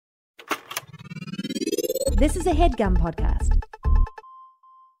This is a HeadGum podcast.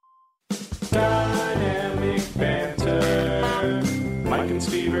 Dynamic banter. Mike and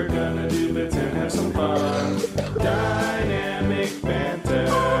Steve are gonna do bits and have some fun. Dynamic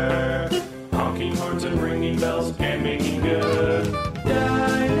banter. Honking horns and ringing bells and making good.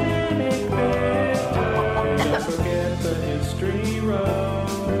 Dynamic banter. Don't forget the history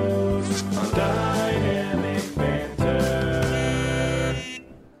roast on Dynamic banter.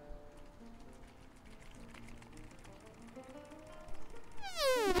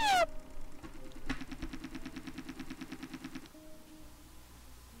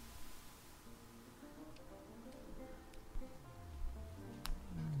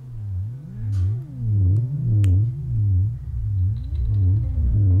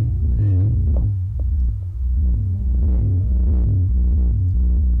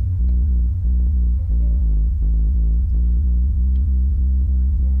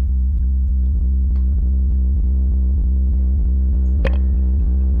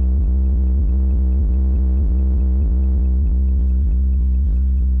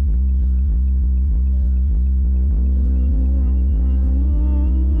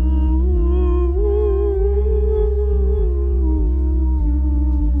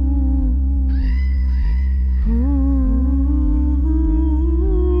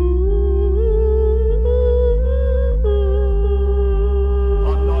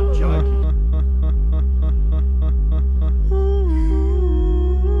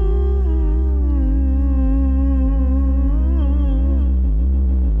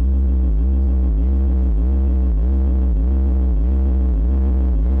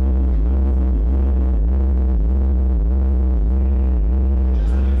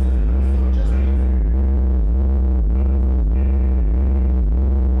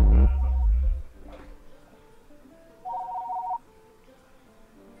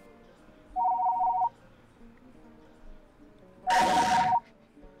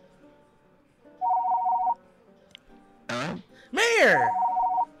 Mayor!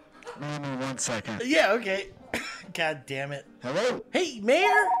 Give me 1 second. Yeah, okay. God damn it. Hello? Hey,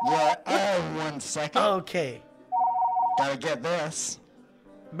 Mayor? Yeah, 1 second. Okay. Gotta get this.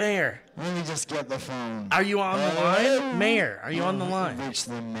 Mayor, Let me just get the phone. are you on the Hello? line? Mayor, are you on the line? Reach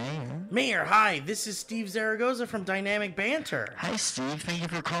the mayor. Mayor, hi. This is Steve Zaragoza from Dynamic Banter. Hi, Steve. Thank you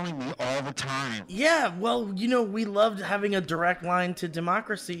for calling me all the time. Yeah, well, you know, we loved having a direct line to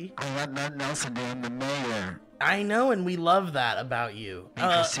democracy. I got nothing else to do. I'm the mayor. I know, and we love that about you. Be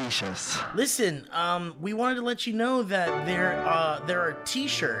facetious. Listen, we wanted to let you know that there are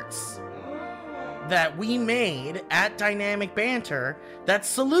t-shirts that we made at Dynamic Banter that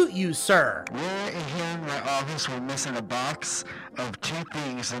salute you, sir. We're here in my office. We're missing a box of two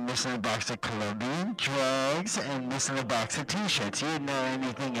things. We're missing a box of clothing, drugs, and missing a box of t-shirts. You didn't know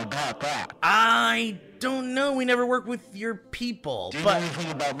anything about that. I don't know. We never work with your people, Do you know but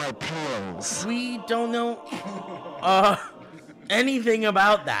anything about my pills? we don't know anything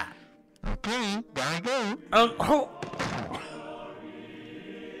about that. Okay, gotta go. Oh.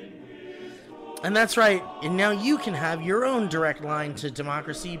 And that's right. And now you can have your own direct line to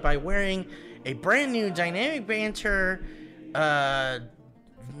democracy by wearing a brand new Dynamic Banter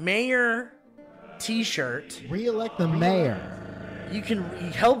mayor t-shirt. Re-elect the mayor. You can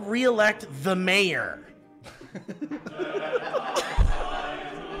help re-elect the mayor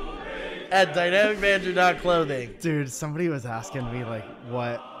at dynamicbanter.clothing. Dude, somebody was asking me like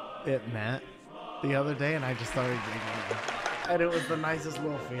what it meant the other day, and I just started giggling. And it was the nicest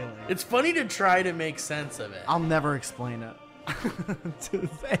little feeling. It's funny to try to make sense of it. I'll never explain it to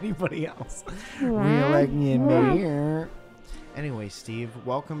anybody else. Re-elect me mayor. Anyway, Steve,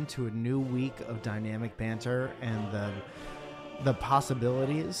 welcome to a new week of Dynamic Banter, and the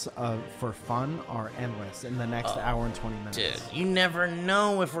possibilities for fun are endless in the next hour and 20 minutes. Dude, you never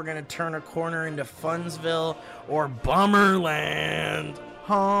know if we're gonna turn a corner into Funsville or Bummerland.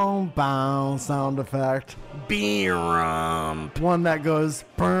 Homebound sound effect. Beer rump. One that goes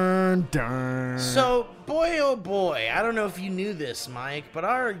burn dun. So, boy oh boy, I don't know if you knew this, Mike, but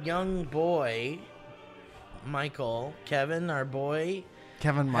our young boy, Michael, Kevin, our boy,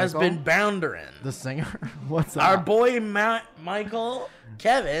 Kevin Michael has been boundering. the singer. What's that? Our boy Michael,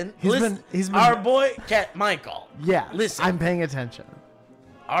 Kevin, He's listen, been- our boy Michael. Yeah, listen. I'm paying attention.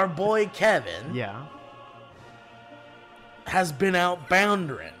 Our boy Kevin Yeah. has been out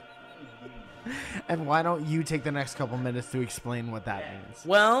boundering. And why don't you take the next couple minutes to explain what that means?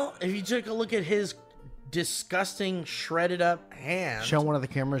 Well, if you took a look at his disgusting, shredded up hand, Show one of the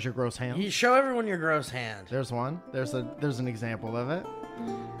cameras your gross hand. you show everyone your gross hand. There's one. There's an example of it.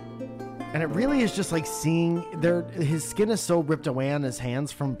 And it really is just like seeing his skin is so ripped away on his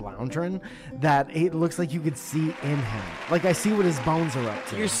hands from Bloundrin that it looks like you could see in him. Like I see what his bones are up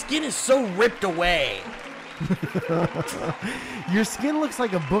to. Your skin is so ripped away. Your skin looks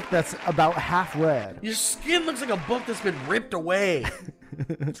like a book that's about half read. Your skin looks like a book that's been ripped away.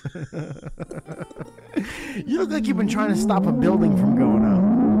 You look like you've been trying to stop a building from going up.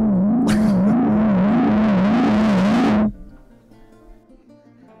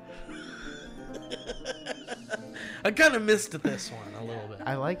 I kind of missed this one a little bit.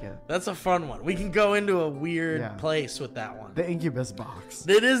 I like it. That's a fun one. We can go into a weird place with that one. The Incubus box.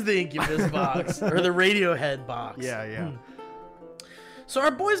 It is the Incubus box, or the Radiohead box. Yeah. So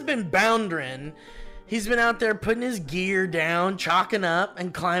our boy's been boundering. He's been out there putting his gear down, chalking up,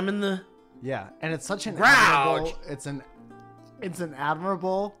 and climbing the... Yeah, and it's such an Grouch. admirable... It's an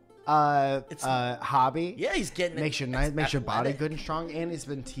admirable hobby. Yeah, he's getting Makes your makes your body athletic. good and strong, and he's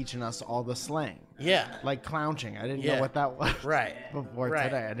been teaching us all the slang. Yeah. Like clownching. I didn't Yeah. know what that was. Right. Before Right.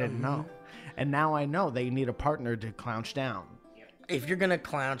 today. I didn't know. And now I know they need a partner to clownch down. If you're going to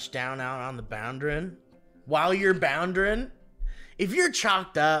clounch down out on the boundary, while you're boundering, if you're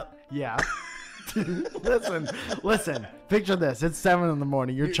chalked up... Yeah. Listen. Picture this. It's 7 a.m.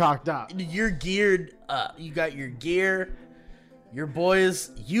 You're chalked up. You're geared up. You got your gear.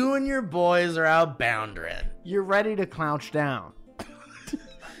 You and your boys are out boundering. You're ready to clounch down.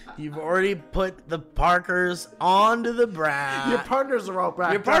 You've already put the Parkers onto the brow. Your partners are all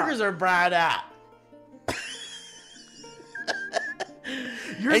back. Your Parkers are brad out.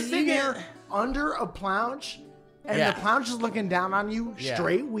 You're And sitting you there get- under a plounch, and Yeah. the plounch is looking down on you, Yeah.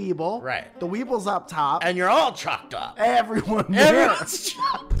 straight weeble. Right. The weeble's up top. And you're all chalked up. Everyone there. Everyone's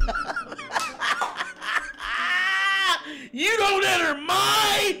chalked up. You don't enter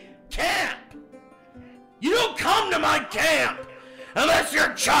my camp. You don't come to my camp unless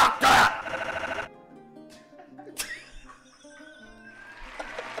you're chalked up.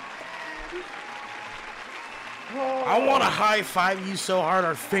 I want to high five you so hard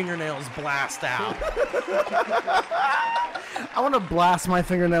our fingernails blast out. I want to blast my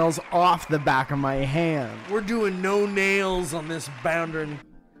fingernails off the back of my hand. We're doing no nails on this boundary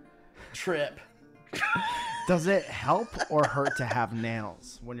trip. Does it help or hurt to have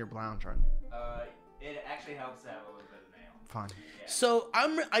nails when you're floundering? It actually helps to have a little bit of nail. Fine. So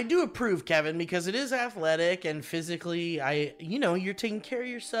I do approve, Kevin, because it is athletic and physically, you're taking care of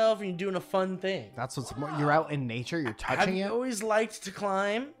yourself and you're doing a fun thing. That's what's more. You're out in nature. You're Have touching you it. always liked to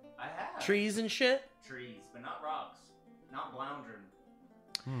climb I have. trees and shit? Trees, but not rocks. Not floundering.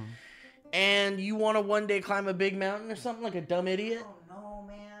 And you want to one day climb a big mountain or something like a dumb idiot? Oh, no,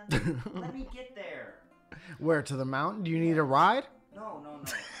 man. Let me get there. Where, to the mountain? Do you need a ride? No.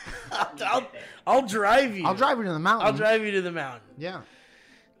 I'll drive you. I'll drive you to the mountain. I'll drive you to the mountain. Yeah.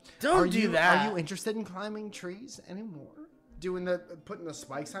 Don't do that. Are you interested in climbing trees anymore? Putting the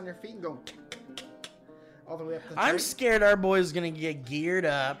spikes on your feet and going all the way up the tree? I'm scared our boy's going to get geared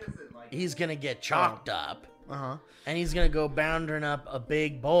up. He's going to get chalked up. Uh-huh. And he's going to go bounding up a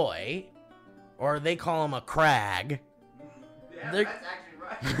big boy. Or they call him a crag. Yeah, They're- that's actually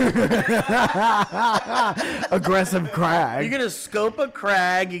right. Aggressive crag. You're going to scope a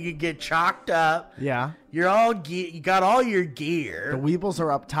crag. You could get chalked up. Yeah. You got all your gear. The weebles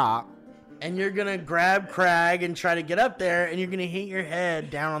are up top. And you're going to grab crag and try to get up there. And you're going to hit your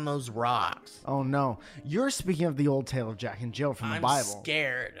head down on those rocks. Oh, no. You're speaking of the old tale of Jack and Jill from the I'm Bible.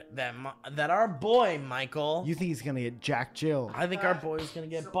 scared that our boy, Michael, You think he's going to get Jack Jill. I think our boy's going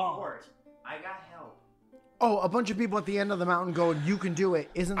to get bombed. Support. I got help. Oh, a bunch of people at the end of the mountain going, you can do it,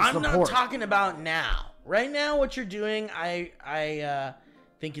 isn't I'm support. not talking about now. Right now, what you're doing, I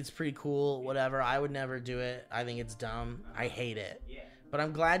think it's pretty cool. Whatever. I would never do it. I think it's dumb. I hate it. Yeah. But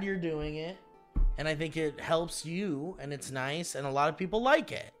I'm glad you're doing it, and I think it helps you, and it's nice, and a lot of people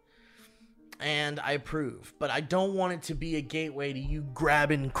like it. And I approve. But I don't want it to be a gateway to you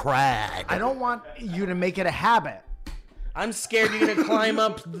grabbing crag. I don't want you to make it a habit. I'm scared you're gonna climb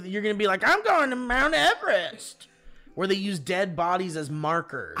up. You're gonna be like, I'm going to Mount Everest, where they use dead bodies as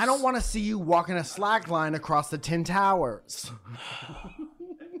markers. I don't want to see you walking a slack line across the Tin Towers.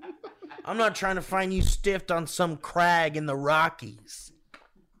 I'm not trying to find you stiffed on some crag in the Rockies.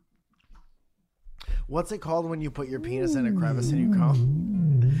 What's it called when you put your penis in a crevice and you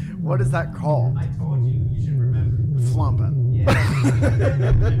come? What is that called? I told you. You should remember. Flumping.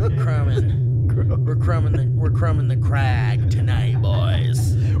 Crumbing. We're crumbing the crag tonight,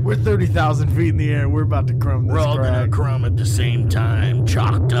 boys. We're 30,000 feet in the air. We're about to crumb this We're all gonna crag. crumb at the same time,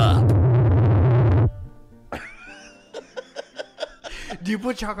 chalked up. Do you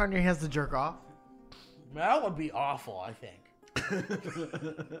put chalk on your hands to jerk off? That would be awful, I think.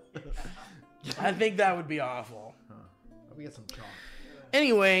 I think that would be awful. Let me get some chalk.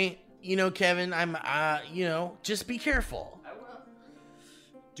 Anyway, Kevin, I'm, just be careful. I will.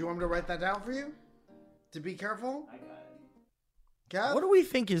 Do you want me to write that down for you? To be careful? I got it. Kev? What do we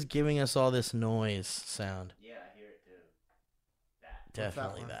think is giving us all this noise sound? Yeah, I hear it too. That.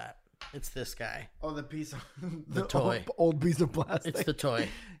 Definitely one? that. It's this guy. Oh, the piece of The toy. old piece of plastic. It's the toy.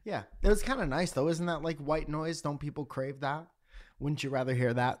 Yeah, it was kind of nice though. Isn't that like white noise? Don't people crave that? Wouldn't you rather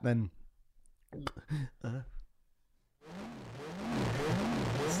hear that than?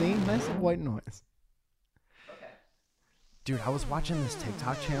 See, nice white noise. Okay. Dude, I was watching this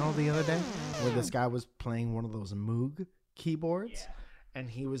TikTok channel the other day where this guy was playing one of those Moog keyboards. Yeah. And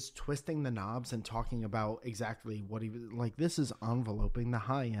he was twisting the knobs and talking about exactly what he was like. This is enveloping the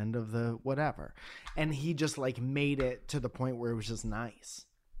high end of the whatever. And he just like made it to the point where it was just nice.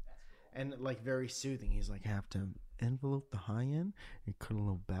 And like very soothing. He's like, have to envelope the high end and cut a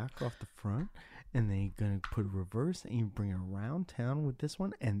little back off the front. And then you're going to put a reverse and you bring it around town with this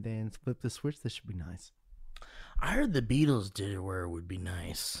one. And then flip the switch. This should be nice. I heard the Beatles did it where it would be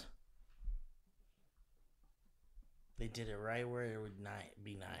nice. They did it right where it would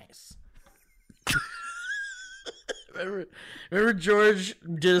be nice. remember George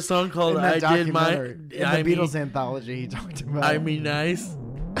did a song called In that I Did My... documentary, in the Beatles anthology, he talked about I mean nice.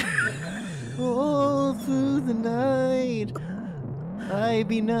 all through the night. I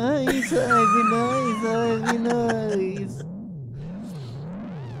be nice, I be nice, I be nice.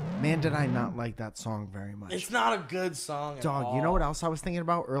 Man, did I not like that song very much. It's not a good song at all. Dog, you know what else I was thinking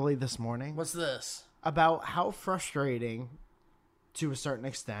about early this morning? What's this? About how frustrating, to a certain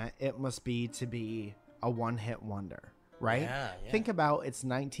extent, it must be to be a one-hit wonder, right? Yeah. Think about it's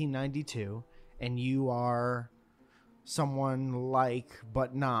 1992, and you are someone like,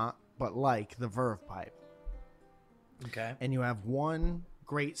 but like the Verve Pipe. Okay. And you have one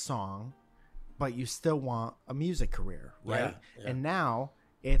great song, but you still want a music career, right? Yeah. And now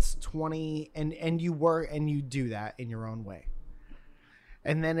it's 20, and you do that in your own way.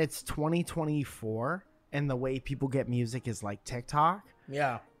 And then it's 2024, and the way people get music is like TikTok,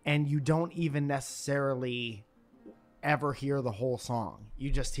 Yeah. and you don't even necessarily ever hear the whole song. You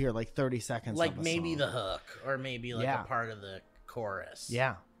just hear like 30 seconds Like of a maybe song. the hook or maybe like Yeah. a part of the chorus.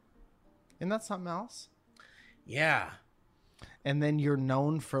 Yeah. Isn't that something else? Yeah. And then you're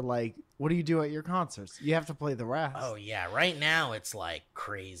known for like, what do you do at your concerts? You have to play the rest. Oh yeah. Right now it's like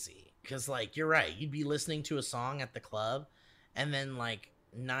crazy. Cause like, you're right. You'd be listening to a song at the club and then like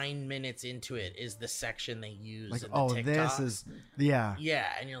 9 minutes into it is the section they use like, in the oh, TikToks. this is, yeah. Yeah,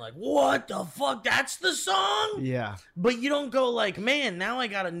 and you're like, what the fuck? That's the song? Yeah. But you don't go like, man, now I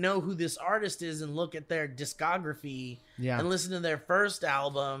gotta know who this artist is and look at their discography Yeah. and listen to their first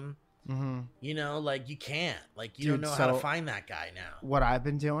album. Mm-hmm. Like you can't. Like you Dude, don't know how to so- find that guy now. What I've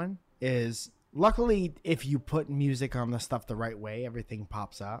been doing is, luckily, if you put music on the stuff the right way, everything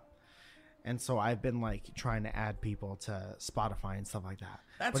pops up. And so I've been like trying to add people to Spotify and stuff like that.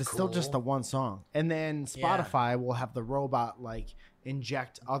 That's but it's still just the cool. one song. And then Spotify will have the robot like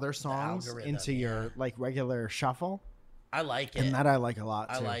inject other songs algorithm, into your like regular shuffle. I like it. And that I like a lot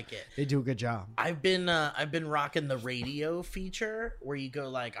too. I like it. They do a good job. I've been rocking the radio feature where you go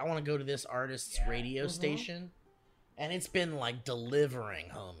like, I want to go to this artist's radio station, and it's been like delivering,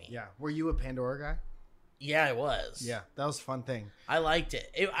 homie. Yeah. Were you a Pandora guy? Yeah, I was. Yeah, that was a fun thing. I liked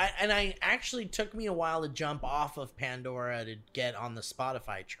it. I actually took me a while to jump off of Pandora to get on the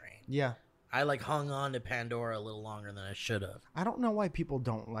Spotify train. Yeah. I like hung on to Pandora a little longer than I should have. I don't know why people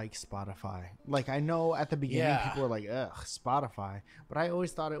don't like Spotify. Like, I know at the beginning Yeah. people were like, ugh, Spotify. But I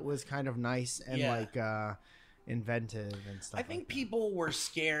always thought it was kind of nice and Yeah. like inventive and stuff. I think like that. people were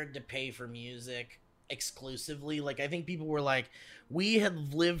scared to pay for music exclusively. Like, I think people were like, we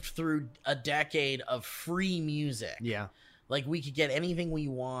have lived through a decade of free music. Yeah. Like, we could get anything we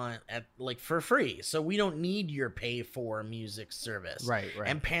want at like for free. So we don't need your pay for music service. Right, right.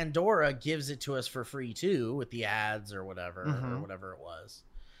 And Pandora gives it to us for free too with the ads or whatever Mhm. it was.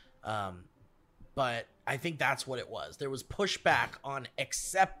 But I think that's what it was. There was pushback on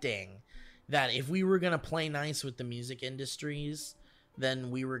accepting that if we were going to play nice with the music industries,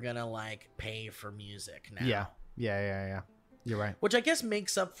 then we were going to like pay for music now. Yeah. You're right. Which I guess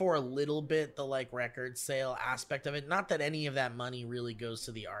makes up for a little bit the like record sale aspect of it. Not that any of that money really goes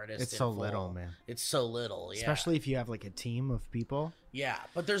to the artist. It's in so full. little, man. It's so little, yeah. Especially if you have like a team of people. Yeah,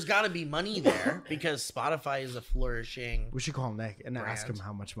 but there's got to be money there because Spotify is a flourishing. We should call Nick and ask him Brand.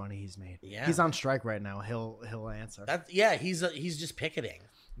 how much money he's made. Yeah. He's on strike right now. He'll answer. He's just picketing.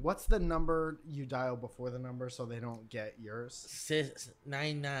 What's the number you dial before the number so they don't get yours?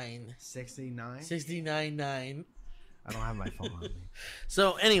 99 69. 69.9. I don't have my phone on me.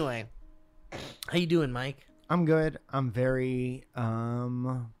 So anyway, how you doing, Mike? I'm good. I'm very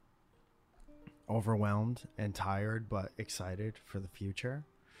overwhelmed and tired, but excited for the future.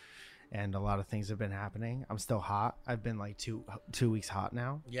 And a lot of things have been happening. I'm still hot. I've been like two weeks hot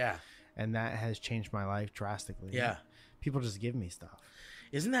now, Yeah. and that has changed my life drastically. Yeah. People just give me stuff.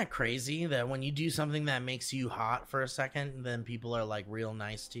 Isn't that crazy that when you do something that makes you hot for a second, then people are like real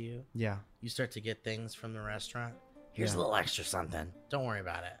nice to you? Yeah. You start to get things from the restaurant. Here's Yeah. a little extra something. Don't worry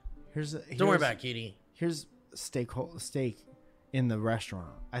about it. Here's Don't worry about it, Kitty. Here's steak in the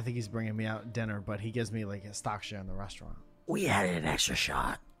restaurant. I think he's bringing me out dinner, but he gives me like a stock share in the restaurant. We added an extra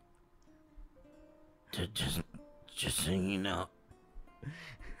shot. Just so you know.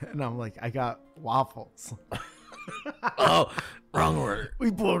 And I'm like, I got waffles. Oh, wrong order.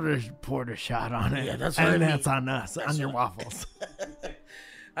 We poured a shot on it. Yeah, that's what and I mean. that's on us, That's on your what- waffles.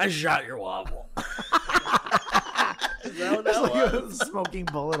 I shot your waffle. Is that what It's that like a was? smoking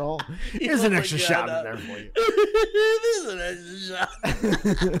bullet hole. Here's an Oh my extra God, shot no. in there for you. This is an extra shot.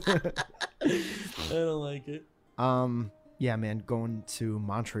 I don't like it. Yeah, man, going to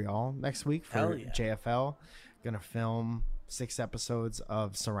Montreal next week for Hell yeah. JFL. Gonna film 6 episodes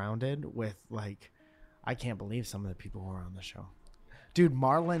of Surrounded with like, I can't believe some of the people who are on the show. Dude,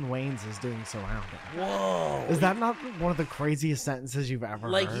 Marlon Wayans is doing Surrounded. Whoa. Is that not one of the craziest sentences you've ever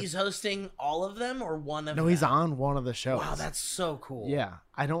like heard? he's hosting all of them or one of No, them? he's on one of the shows. Wow, that's so cool. Yeah,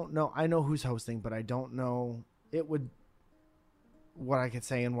 I don't know. I know who's hosting, but I don't know. It would, what I could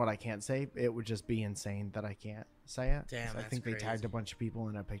say and what I can't say. It would just be insane that I can't say it. Damn, 'Cause I that's think they tagged crazy. a bunch of people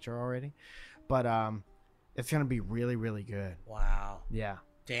in a picture already, but it's gonna be really, really good. Wow. Yeah,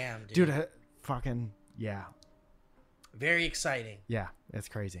 Damn, dude. dude, fucking yeah, Very exciting. yeah, it's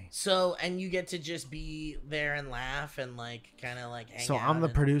crazy. So, and you get to just be there and laugh and like kind of like hang So out. I'm the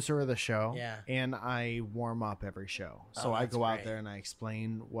and- producer of the show, Yeah. and I warm up every show. So Oh, I that's go out great. there and I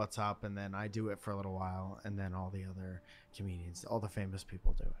explain what's up, and then I do it for a little while, and then all the other comedians, all the famous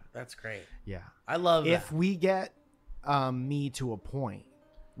people do it. That's great. Yeah. I love If that. we get me to a point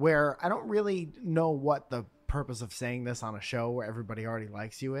where I don't really know what the purpose of saying this on a show where everybody already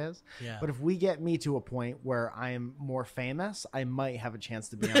likes you is, Yeah. but if we get me to a point where I am more famous, I might have a chance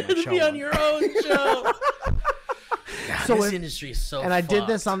to be on my to show. be on one your own show. God, So this if- industry is so. and I did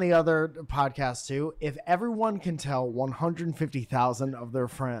this fucked. on the other podcast too. If everyone can tell 150,000 of their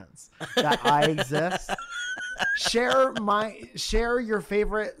friends that I exist, share your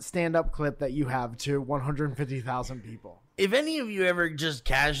favorite stand-up clip that you have to 150,000 people. If any of you ever just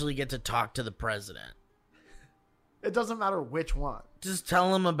casually get to talk to the president, It doesn't matter which one. just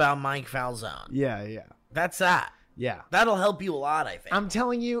tell him about Mike Falzone. Yeah, yeah, That's that. yeah. That'll help you a lot, I think. I'm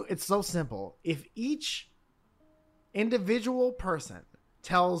telling you, it's so simple. If each individual person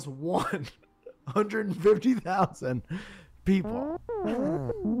tells 150,000 people,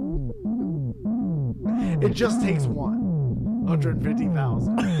 it just takes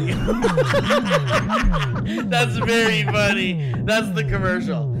 150,000. That's very funny. That's the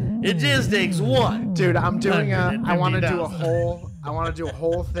commercial. It just takes one. Dude, I'm doing I want to do a 150,000.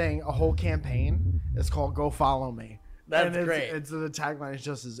 whole thing, a whole campaign. It's called Go Follow Me. That's And it's, great. It's the tagline is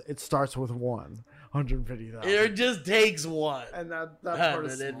just it starts with 150,000. It just takes one. And that part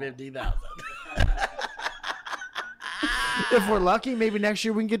is small. 150,000. If we're lucky, maybe next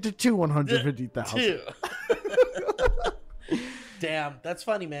year we can get to 250,000. Two. Damn, that's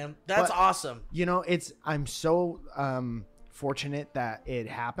funny, man. That's But- awesome. You know, I'm so fortunate that it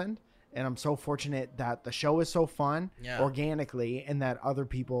happened, and I'm so fortunate that the show is so fun Yeah. organically, and that other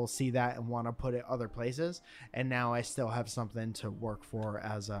people see that and want to put it other places. And now I still have something to work for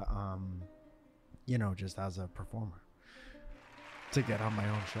as a just as a performer to get on my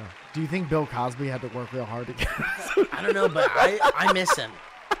own show. Do you think Bill Cosby had to work real hard to get? I don't know, but I miss him.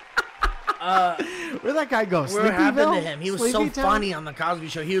 Where'd that guy go? What happened to Sleepyville? him? He was so Sleepytown? funny on the Cosby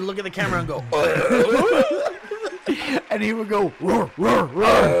Show. He would look at the camera and go, And he would go, roar, roar,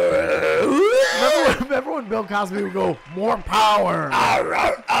 roar. Remember when Bill Cosby would go, more power?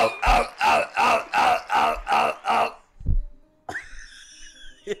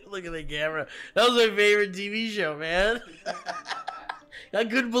 look at the camera. That was my favorite TV show, man. I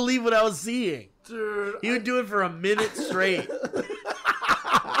couldn't believe what I was seeing. Dude, He would do it for a minute straight.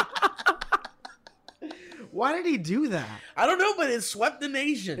 why did he do that? I don't know, but it swept the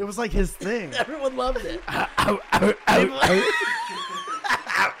nation. It was like his thing. Everyone loved it.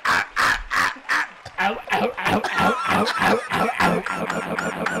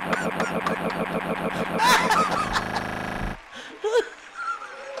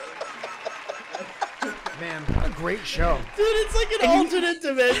 Man, what a great show. Dude, it's like an alternate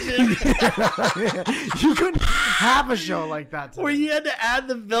dimension You couldn't have a show like that today. where you had to add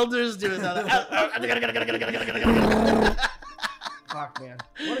the filters to it. Fuck, man.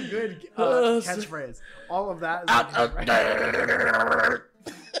 What a good catchphrase. All of that is a catchphrase.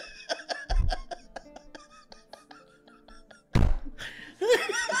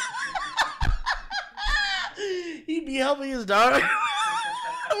 He'd be helping his daughter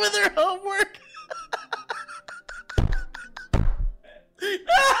with her homework.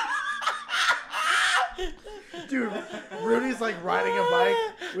 Dude, Rudy's like riding a bike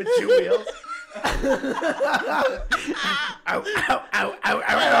with 2 wheels. Ow, ow, ow, ow,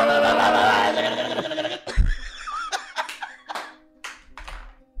 ow.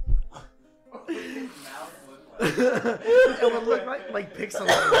 It would look like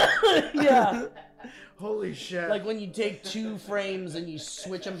pixelated. Yeah. Holy shit. Like when you take 2 frames and you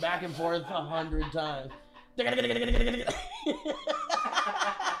switch them back and forth 100 times.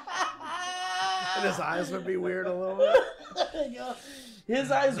 And his eyes would be weird a little bit. His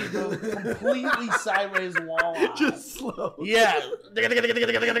eyes would go completely sideways wall. Just slow. Yeah.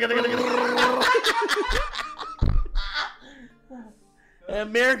 And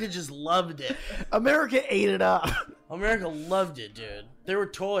America just loved it. America ate it up. America loved it, dude. There were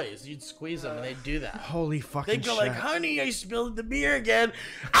toys. You'd squeeze them and they'd do that. Holy fucking They'd go shit. like, honey, I spilled the beer again.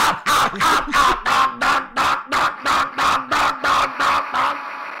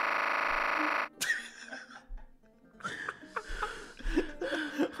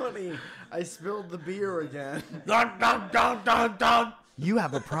 Honey, I spilled the beer again. Dun, dun, dun, dun, dun. You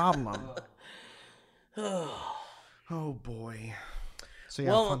have a problem. Oh boy. So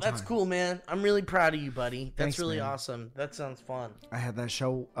yeah, Well, fun that's time. cool, man. I'm really proud of you, buddy. That's Thanks, really man. awesome. That sounds fun. I had that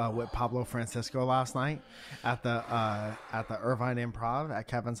show with Pablo Francisco last night at the Irvine Improv at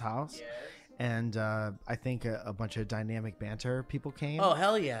Kevin's house, and I think a bunch of dynamic banter people came. Oh,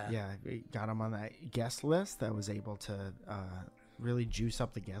 hell yeah. Yeah, we got him on that guest list. That was able to really juice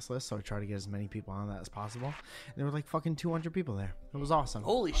up the guest list, so I tried to get as many people on that as possible. And there were like fucking 200 people there. It was awesome.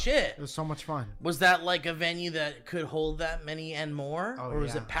 Holy shit. It was so much fun. Was that like a venue that could hold that many and more? Oh, or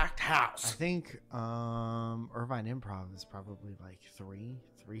was yeah. it packed house? I think Irvine Improv is probably like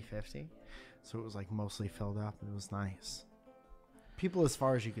 350, so it was like mostly filled up. It was nice. People as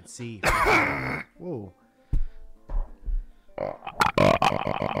far as you could see. Whoa.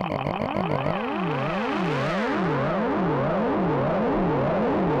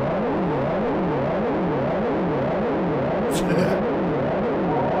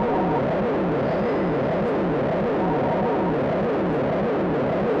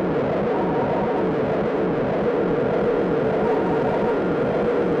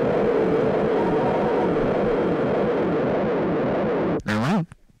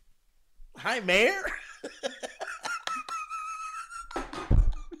 Hi, Mayor.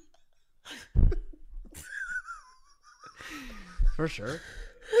 For sure.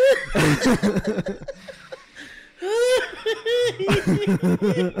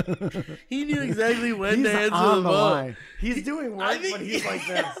 He knew exactly when He's to answer on the the phone. line. He's doing I work, think but he's like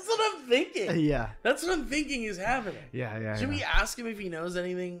this. That's what I'm thinking. Yeah. That's what I'm thinking is happening. Yeah. Should we ask him if he knows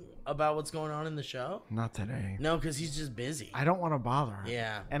anything about what's going on in the show? Not today. No, because he's just busy. I don't want to bother him.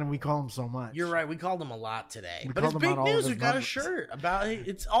 Yeah. And we call him so much. You're right. We called him a lot today. We But it's called him big out all of news. his We got a numbers. shirt about it.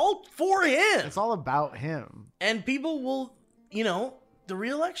 It's all for him. It's all about him. And people will, the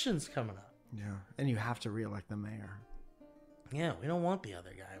re-election's coming up. Yeah. And you have to reelect the mayor. Yeah, we don't want the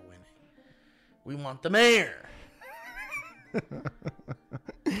other guy winning. We want the mayor.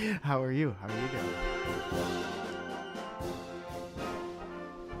 How are you? How are you doing?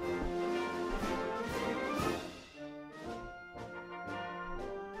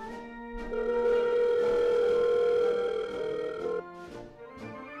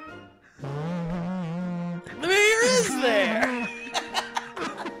 The mayor is there.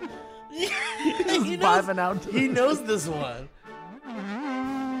 he, knows, Vibing out to he knows this one.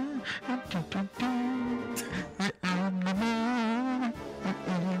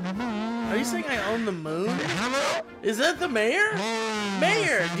 Are you saying I own the moon? Is that the mayor?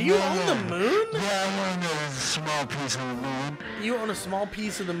 Mayor, do you own the moon? Yeah, I own a small piece of the moon. You own a small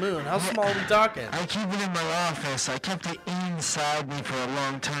piece of the moon. How small are we talking? I keep it in my office. I kept it inside me for a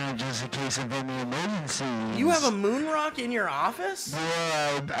long time just in case of any emergencies. You have a moon rock in your office?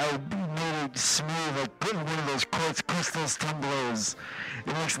 Yeah, I made it smooth. I put in one of those quartz crystals tumblers.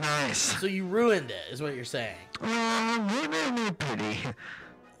 It looks nice. So you ruined it, is what you're saying. Really pretty.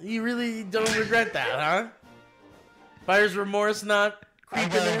 You really don't regret that, huh? Buyer's remorse not I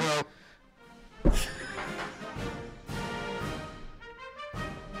creeping in? gotta go.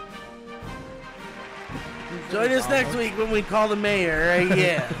 Join us next week when we call the mayor. Right?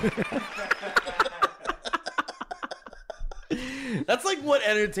 Yeah. That's like what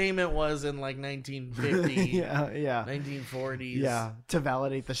entertainment was in like 1950, yeah. 1940s. Yeah. To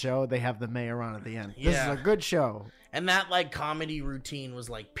validate the show, they have the mayor on at the end. This Yeah. is a good show. And that like comedy routine was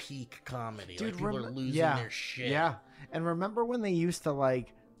like peak comedy. Dude, like people are losing their shit. Yeah. And remember when they used to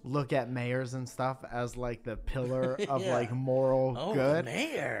like look at mayors and stuff as like the pillar of Yeah. like moral Oh, good? the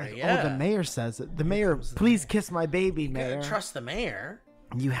mayor. Like, Yeah. Oh, the mayor says it. The mayor, comes the please mayor. kiss my baby, You mayor. gotta trust the mayor.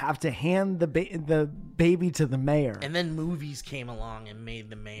 You have to hand the baby to the mayor. And then movies came along and made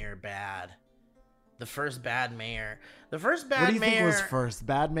the mayor bad. The first bad mayor. The first bad What do you mayor. think was first?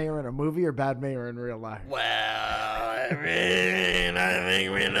 Bad mayor in a movie or bad mayor in real life? Well, I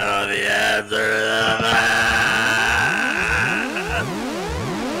think we know the answer to that.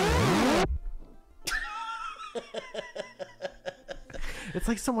 It's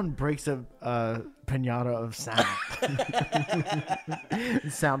like someone breaks a pinata of sound.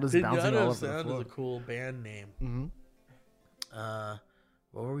 Sound is bouncing all over the Sound floor. is a cool band name. Mhm.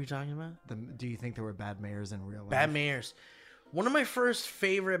 What were we talking about? Do you think there were bad mayors in real life? Bad mayors. One of my first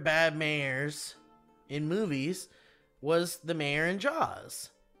favorite bad mayors in movies was the mayor in Jaws.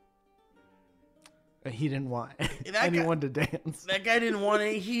 He didn't want guy- anyone to dance. That guy didn't want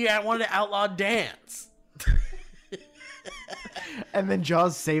to. He wanted to outlaw dance. And then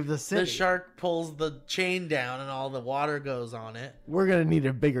Jaws saved the city. The shark pulls the chain down and all the water goes on it. We're gonna need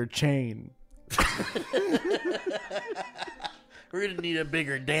a bigger chain. We're gonna need a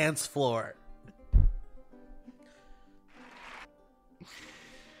bigger dance floor.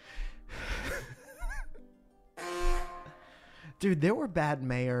 Dude, there were bad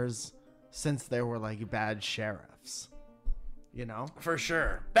mayors since there were like bad sheriffs. You know? For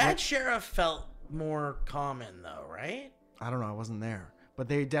sure. Bad sheriff felt more common though, right? I don't know, I wasn't there. But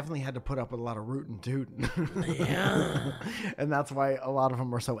they definitely had to put up with a lot of rootin' tootin'. Yeah. And that's why a lot of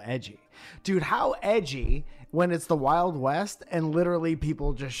them are so edgy. Dude, how edgy when it's the Wild West and literally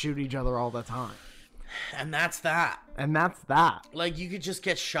people just shoot each other all the time. And that's that. And that's that. Like you could just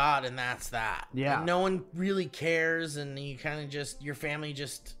get shot and that's that. Yeah. And no one really cares and you kind of just your family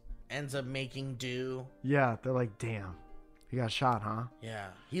just ends up making do. Yeah, they're like, damn, he got shot, huh? Yeah.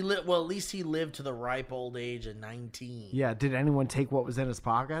 He lived well, at least he lived to the ripe old age of 19. Yeah, did anyone take what was in his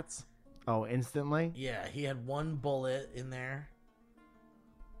pockets? Oh, instantly? Yeah, he had one bullet in there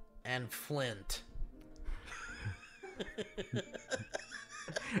and flint.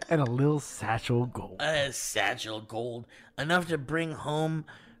 And a little satchel of gold. A satchel of gold. Enough to bring home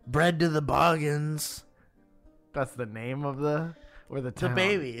bread to the Boggins. That's the name of the The town.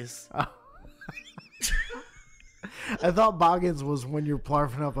 babies. I thought Boggins was when you're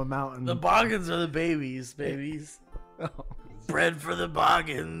plarfing up a mountain. The Boggins are the babies. Oh, Bread for the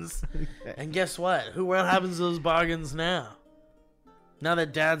Boggins. And guess what? What happens to those Boggins now? Now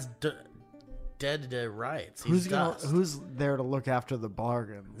that Dad's dead to rights. He's dust. who's there to look after the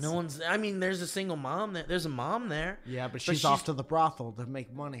bargains? No one's. I mean, there's a single mom there. There's a mom there. Yeah, but she's off to the brothel to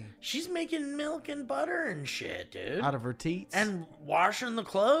make money She's making milk and butter and shit, dude. out of her teats. And washing the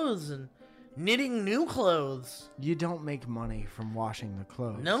clothes and knitting new clothes. You don't make money from washing the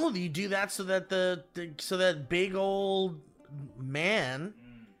clothes. No, you do that so that so that big old man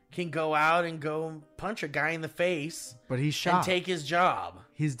can go out and go punch a guy in the face But he's and shot. take his job.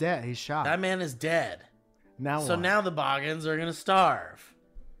 He's dead. He's shot. That man is dead. Now So what? now the Boggins are gonna starve.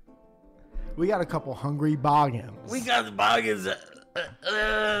 We got a couple hungry Boggins. We got the Boggins.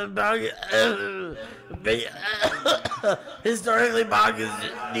 Historically, Boggins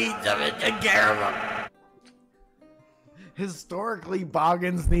need someone to take care of them. Historically,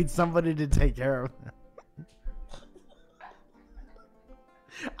 Boggins needs somebody to take care of them.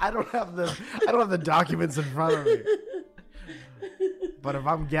 I don't have the documents in front of me. But if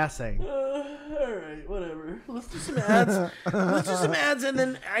I'm guessing, All right, whatever. Let's do some ads. Let's do some ads, and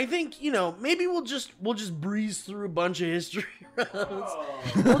then I think maybe we'll just breeze through a bunch of history rounds.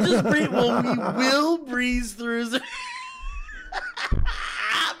 We'll just breeze. Well, we will breeze through some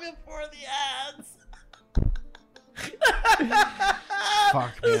before the ads.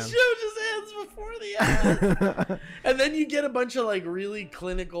 fuck, The man. show just ends before the ads, and then you get a bunch of like really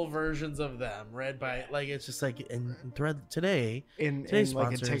clinical versions of them read by it's just like in thread today. in Today's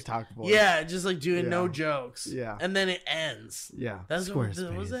like a sponsors. TikTok voice. Yeah, just like doing no Yeah. jokes. Yeah. And then it ends. Yeah. That's what was the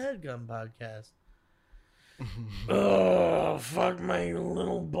Squarespace. Headgum podcast. Oh, fuck my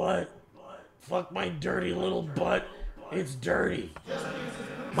little butt. Fuck my dirty little butt. It's dirty.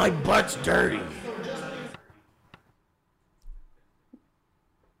 My butt's dirty.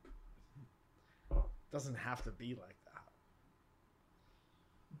 Doesn't have to be like that.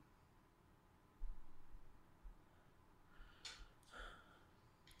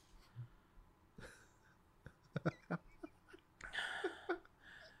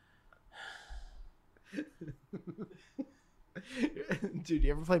 Dude,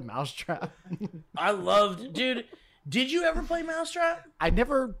 you ever play Mousetrap? I loved, dude. Did you ever play Mousetrap? I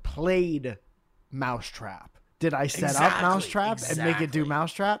never played Mousetrap. Did I set up Exactly, Mousetrap and make it do exactly.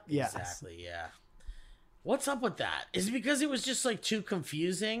 Mousetrap? Yes. Exactly, yeah. What's up with that? Is it because it was just like too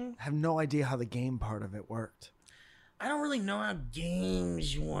confusing? I have no idea how the game part of it worked. I don't really know how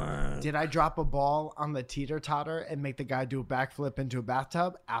games work. Did I drop a ball on the teeter-totter and make the guy do a backflip into a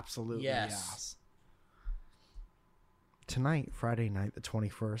bathtub? Absolutely, yes. Tonight, Friday night, the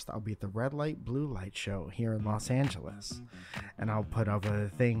 21st, I'll be at the Red Light, Blue Light show here in Los Angeles. And I'll put up a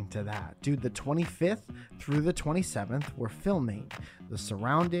thing to that. Dude, the 25th through the 27th, we're filming the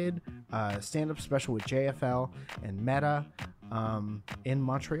Surrounded stand-up special with JFL and Meta in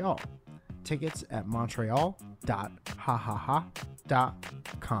Montreal. Tickets at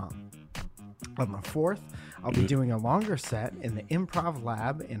montreal.hahaha.com. On the 4th, I'll be doing a longer set in the Improv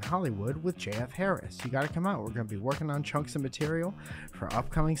Lab in Hollywood with JF Harris. You got to come out. We're going to be working on chunks of material for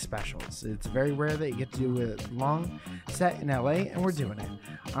upcoming specials. It's very rare that you get to do a long set in LA, and we're doing it.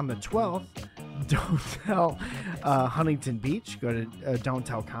 On the 12th, Don't Tell Huntington Beach. Go to Don't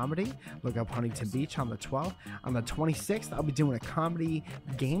Tell Comedy. Look up Huntington Beach on the 12th. On the 26th, I'll be doing a comedy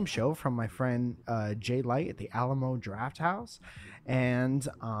game show from my friend Jay Light at the Alamo Draft House. And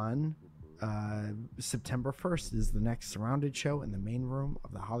on September 1st is the next Surrounded show in the main room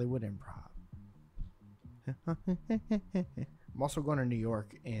of the Hollywood Improv. I'm also going to New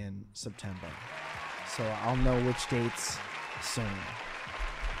York in September, so I'll know which dates soon.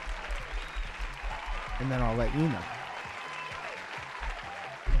 And then I'll let you know.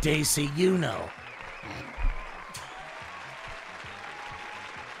 Daisy, you know.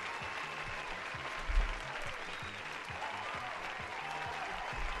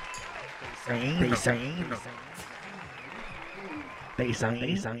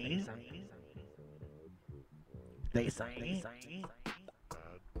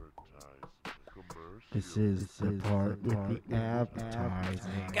 This is the part with the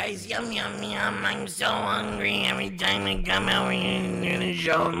advertising. Guys, yum, yum, yum. I'm so hungry every time I come over here and do the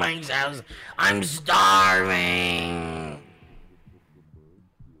show at Mike's house. I'm starving.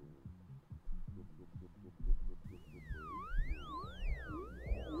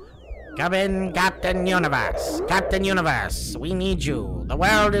 Come in, Captain Universe. Captain Universe, we need you. The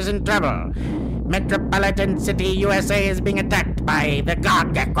world is in trouble. Metropolitan City, USA is being attacked by the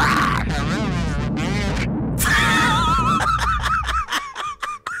Goggaquad.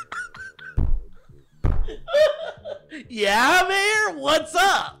 Yeah, Mayor? What's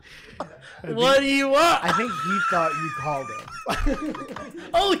up? What do you want? I think he thought you called him.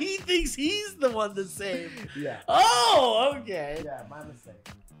 Oh, he thinks he's the one to save. Yeah. Oh, okay. Yeah, my mistake.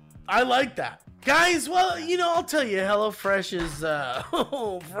 I like that. Guys, well, you know, I'll tell you, HelloFresh is,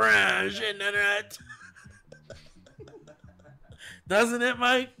 fresh internet. Doesn't it,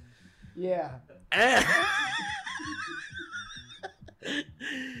 Mike? Yeah.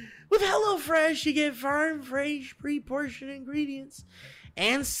 With HelloFresh, you get farm fresh, pre-portioned ingredients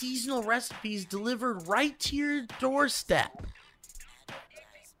and seasonal recipes delivered right to your doorstep.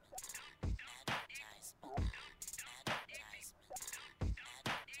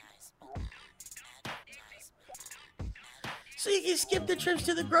 So you can skip the trips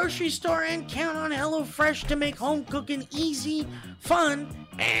to the grocery store and count on HelloFresh to make home cooking easy, fun,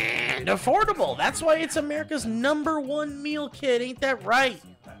 and affordable. That's why it's America's #1 meal kit. Ain't that right?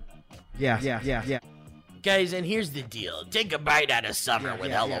 Yeah. Guys, and here's the deal. Take a bite out of summer with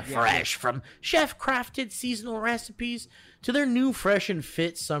HelloFresh. From chef-crafted seasonal recipes to their new fresh and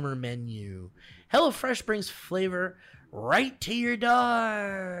fit summer menu. HelloFresh brings flavor right to your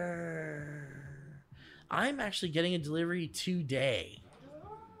door. I'm actually getting a delivery today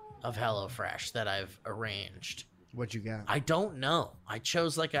of HelloFresh that I've arranged. What you got? I don't know. I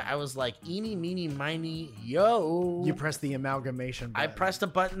chose I was like, eeny, meeny, miny, yo. You pressed the amalgamation button. I pressed a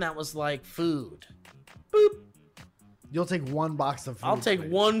button that was like food. Boop. You'll take one box of food. I'll take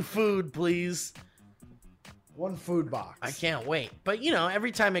please. one food, please. One food box. I can't wait. But, you know,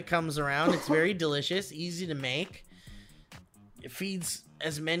 every time it comes around, it's very delicious, easy to make. It feeds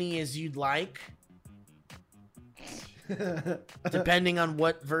as many as you'd like. Depending on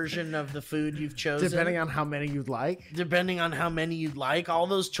what version of the food you've chosen. Depending on how many you'd like. All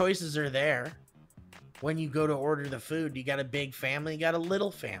those choices are there. When you go to order the food, you got a big family, you got a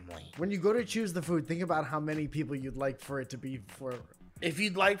little family. When you go to choose the food, think about how many people you'd like for it to be for. If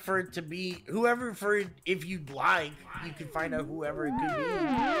you'd like for it to be if you'd like, you can find out whoever it could be.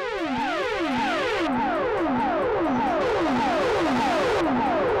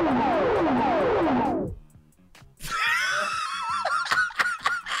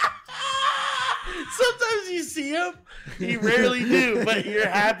 Sometimes you see them him? You rarely do, but you're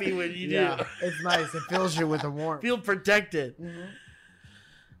happy when you do. It's nice. It fills you with a warmth. Feel protected.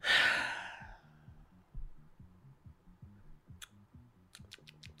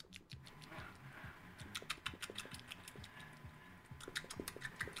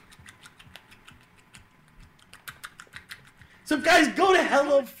 So guys, go to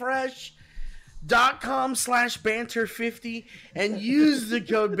HelloFresh.com/banter50 and use the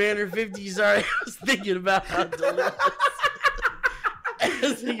code banter50. Sorry, I was thinking about how delicious. I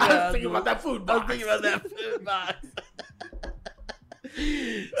was thinking about that food box.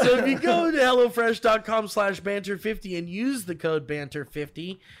 So if you go to HelloFresh.com/banter50 and use the code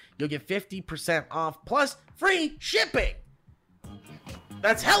banter50, you'll get 50% off plus free shipping.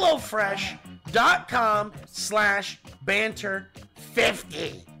 That's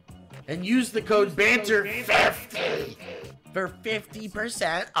HelloFresh.com/banter50 and use the code banter50 for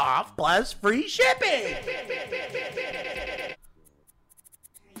 50% off plus free shipping.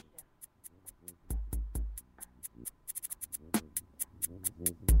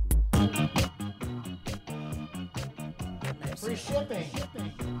 Free shipping.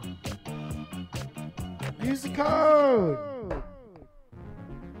 Use the code.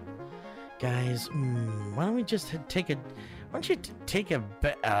 Guys, why don't we just take a? Why don't you take a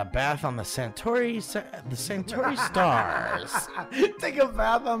bath on the Santori stars? Take a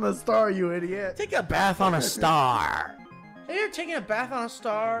bath on the star, you idiot. Take a bath on a star. Have you ever taken a bath on a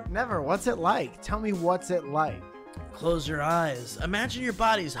star? Never. What's it like? Tell me what's it like. Close your eyes. Imagine your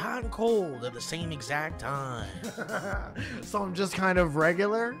body's hot and cold at the same exact time. So I'm just kind of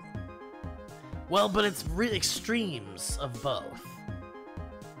regular? Well, but it's really extremes of both.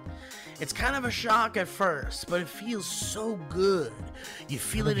 It's kind of a shock at first, but it feels so good. You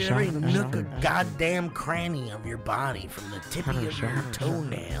feel it in every nook and goddamn cranny of your body, from the tip of your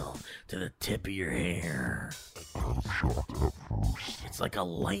toenail to the tip of your hair. It's like a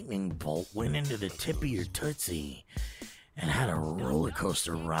lightning bolt went into the tip of your tootsie and had a roller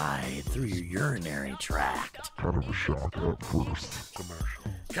coaster ride through your urinary tract. Kind of a shock at first.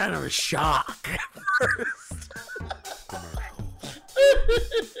 Kind of a shock at first.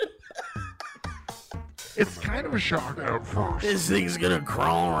 It's kind of a shock at first. This thing's gonna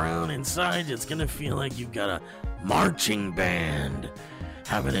crawl around inside you. It's gonna feel like you've got a marching band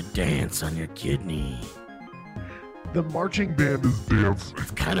having a dance on your kidney. The marching band is dancing.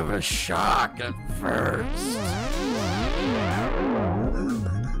 It's kind of a shock at first.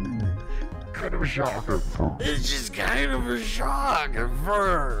 Kind of a shock at first. It's just kind of a shock at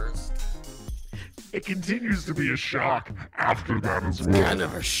first. It continues to be a shock after that as well. Kind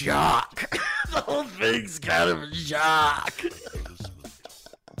of a shock. The whole thing's kind of a shock.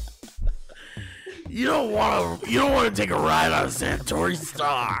 You don't want to take a ride on a Santori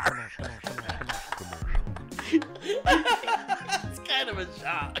Star. It's kind of a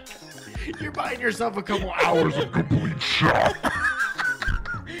shock. You're buying yourself a couple hours. Hours of complete shock.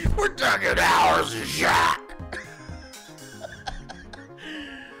 We're talking hours of shock.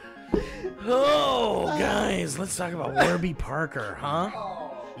 Oh, guys, let's talk about Warby Parker, huh?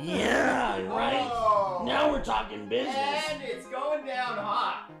 Yeah, right? Now we're talking business. And it's going down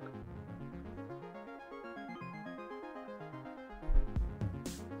hot.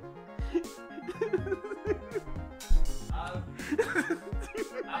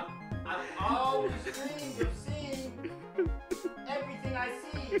 I've always dreamed of seeing everything I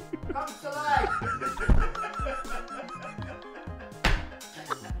see come to life.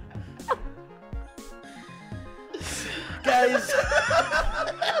 Guys,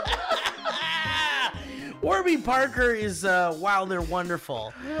 Warby Parker is, wow, they're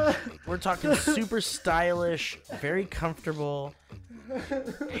wonderful. We're talking super stylish, very comfortable,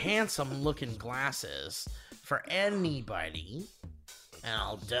 handsome looking glasses for anybody. And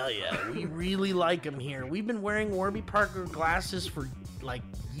I'll tell you, we really like them here. We've been wearing Warby Parker glasses for like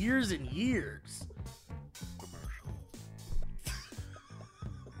years and years.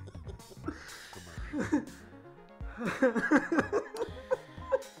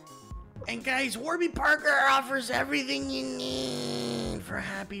 And guys, Warby Parker offers everything you need for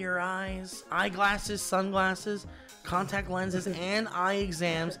happier eyes. Eyeglasses, sunglasses, contact lenses, and eye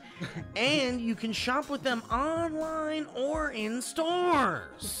exams. And you can shop with them online or in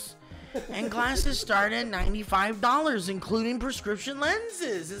stores. And glasses start at $95, including prescription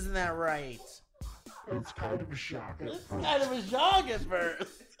lenses. Isn't that right? It's kind of a shock at It's first. kind of a shock at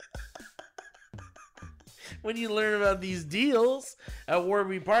first. When you learn about these deals at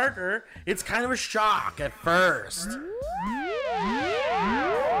Warby Parker, it's kind of a shock at first.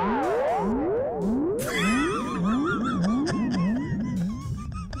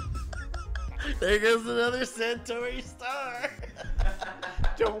 There goes another Centauri star.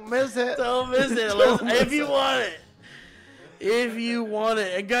 Don't miss it. Don't miss it. If you want it. If you want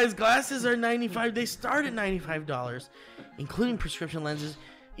it. And guys, glasses are $95. They start at $95, including prescription lenses.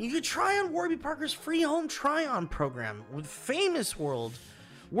 You can try on Warby Parker's free home try-on program with famous world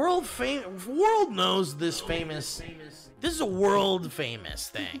knows this famous. This is a world famous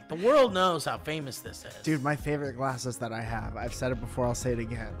thing. The world knows how famous this is. Dude, my favorite glasses that I have, I've said it before, I'll say it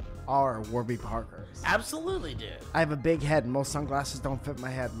again, are Warby Parkers. Absolutely, dude. I have a big head, and most sunglasses don't fit my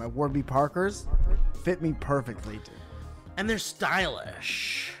head. My Warby Parkers fit me perfectly, dude. And they're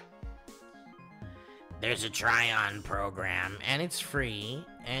stylish. There's a try-on program, and it's free,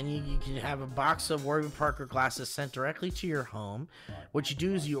 and you can have a box of Warby Parker glasses sent directly to your home. What you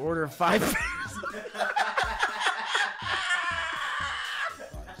do is you order 5 pairs.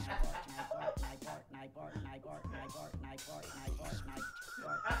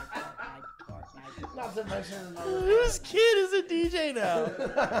 Not to mention Whose kid is a DJ now?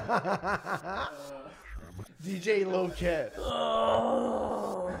 DJ Low Kid.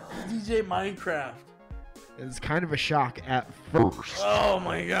 Oh, DJ Minecraft. It's kind of a shock at first. Oh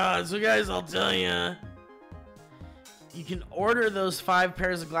my god. So guys, I'll tell you. You can order those 5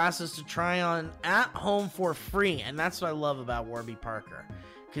 pairs of glasses to try on at home for free. And that's what I love about Warby Parker.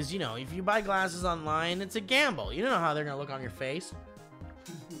 Because, you know, if you buy glasses online, it's a gamble. You don't know how they're going to look on your face.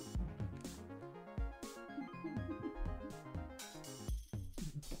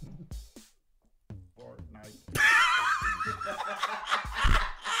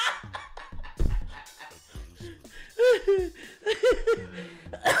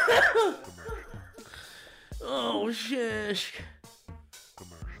 Oh, shish.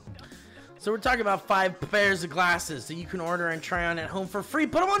 So we're talking about 5 pairs of glasses that you can order and try on at home for free.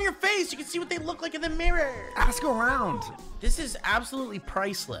 Put them on your face. You can see what they look like in the mirror. Ask around. This is absolutely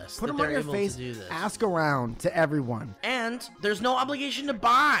priceless. Put that them on they're your able face. to do this. Ask around to everyone. And there's no obligation to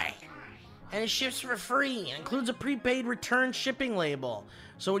buy. And it ships for free. It includes a prepaid return shipping label.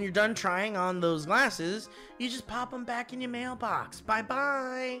 So when you're done trying on those glasses, you just pop them back in your mailbox.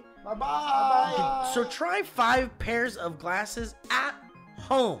 Bye-bye. Bye-bye. So try 5 pairs of glasses at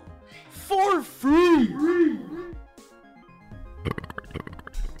home for free.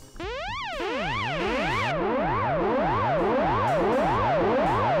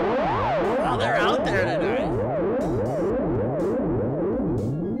 Well, they're out there tonight.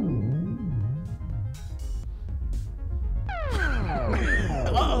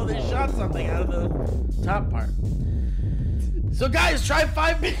 Uh-oh, they shot something out of the top part. So guys, try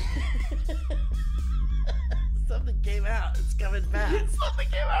 5 Something came out. It's coming back. Something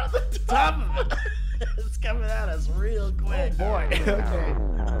came out of the top of it. It's coming at us real quick. Oh boy. Okay.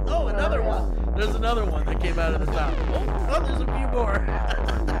 Oh, another one. There's another one that came out of the top. Oh, there's a few more.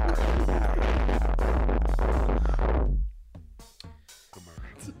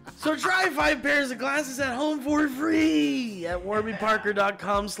 So try 5 pairs of glasses at home for free at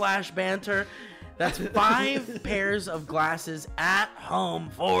warbyparker.com/banter. That's 5 pairs of glasses at home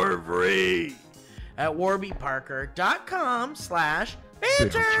for free at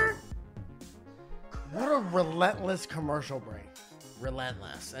warbyparker.com/banter. What a relentless commercial break.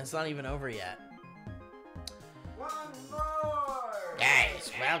 Relentless. And it's not even over yet. One more.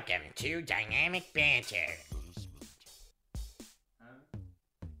 Guys, welcome to Dynamic Banter.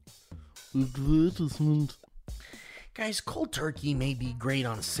 Guys, cold turkey may be great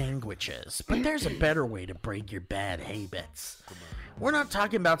on sandwiches, but there's a better way to break your bad habits. We're not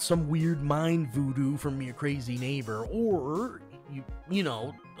talking about some weird mind voodoo from your crazy neighbor or,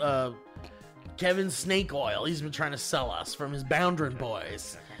 Kevin's snake oil he's been trying to sell us from his Boundrin'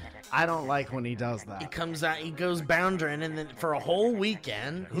 Boys. I don't like when he does He that. comes out, he goes boundering, and then for a whole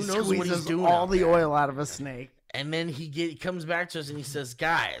weekend, who knows what he's Squeezes doing all out the there. oil out of a snake. And then he comes back to us and he says,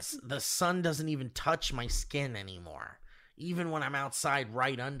 guys, the sun doesn't even touch my skin anymore, even when I'm outside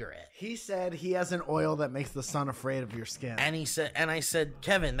right under it. He said he has an oil that makes the sun afraid of your skin. And I said,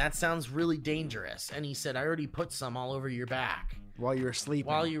 Kevin, that sounds really dangerous. And he said, I already put some all over your back While you were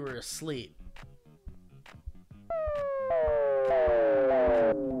sleeping. while you were asleep.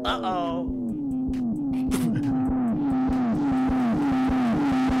 Uh-oh.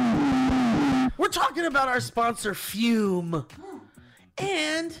 We're talking about our sponsor, Fume.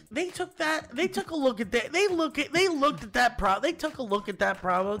 And they took a look at that. They took a look at that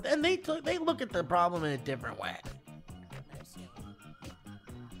problem, and they look at the problem in a different way.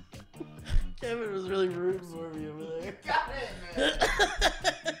 Kevin was really rooting for me over there. Got it, man.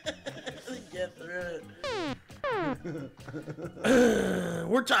 Get through it.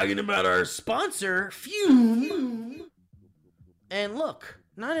 We're talking about our sponsor, Fume. And look,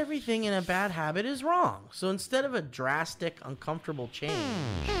 Not everything in a bad habit is wrong. So instead of a drastic, uncomfortable change,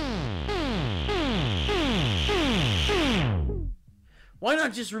 why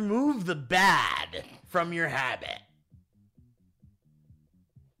not just remove the bad from your habit?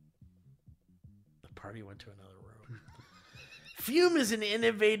 The party went to another room. Fume is an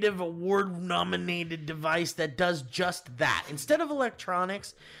innovative, award-nominated device that does just that. Instead of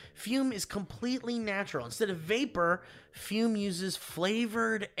electronics, Fume is completely natural. Instead of vapor, Fume uses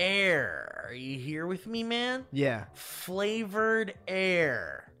flavored air. Are you here with me, man? Yeah. Flavored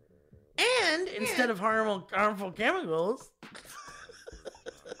air. And instead of harmful chemicals,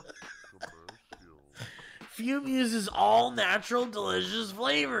 Fume uses all natural, delicious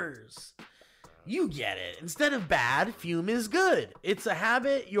flavors. You get it. Instead of bad, Fume is good. It's a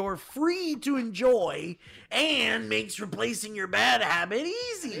habit you're free to enjoy and makes replacing your bad habit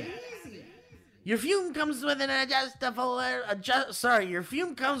easy. Your Fume comes with an adjustable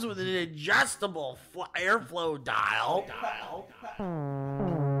airflow dial.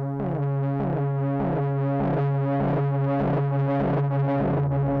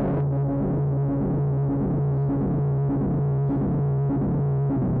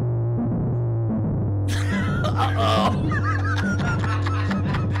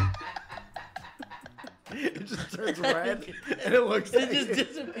 It just turns red and it looks like It just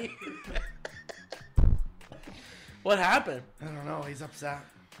disappeared. What happened? I don't know. He's upset.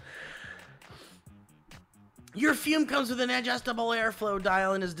 Your Fume comes with an adjustable airflow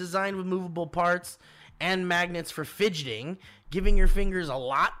dial and is designed with movable parts and magnets for fidgeting, giving your fingers a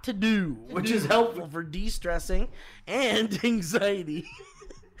lot to do, which is helpful for de-stressing and anxiety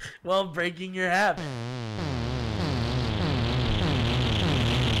while breaking your habit.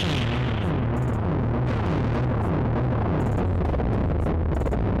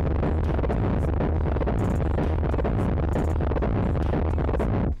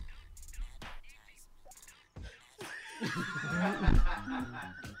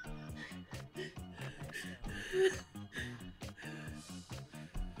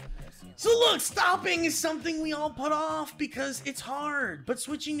 So look, stopping is something we all put off because it's hard, but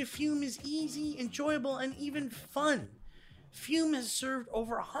switching to Fume is easy, enjoyable, and even fun. Fume has served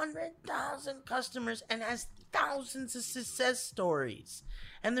over 100,000 customers and has thousands of success stories.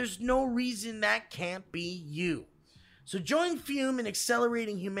 And there's no reason that can't be you. So join Fume in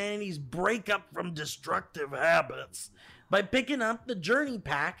accelerating humanity's breakup from destructive habits by picking up the Journey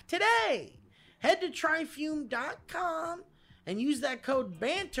Pack today. Head to tryfume.com and use that code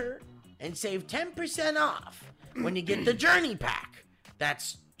BANTER and save 10% off when you get the Journey Pack.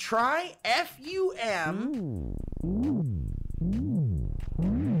 That's tryfum.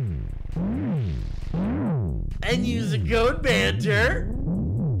 And use the code BANTER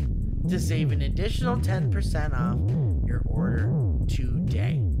to save an additional 10% off your order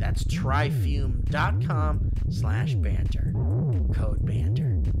today. That's tryfume.com/banter. Code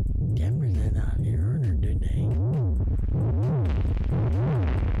BANTER. 10% off your order today.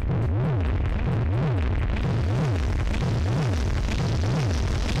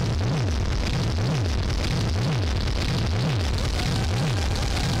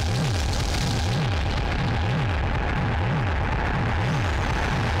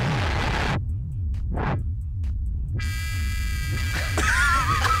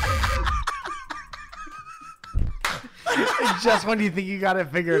 Just when you think you got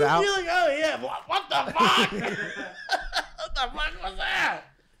it figured out, You're like, oh yeah, what the fuck? What the fuck was that?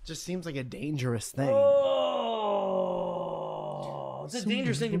 just seems like a dangerous thing. Oh, it's a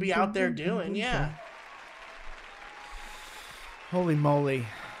dangerous thing to be out there doing, yeah. Holy moly.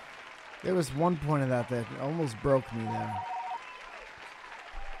 There was one point of that almost broke me there.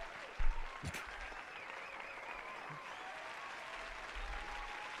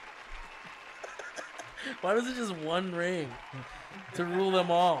 Why was it just one ring to rule them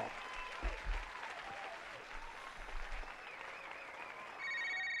all?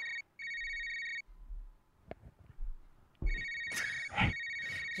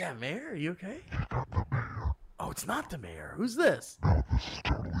 Yeah, Mayor, are you okay? Oh, it's not the mayor. Who's this? No, this is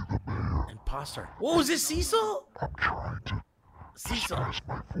totally the mayor. Imposter. Whoa, is it Cecil? I'm trying to Cecil. disguise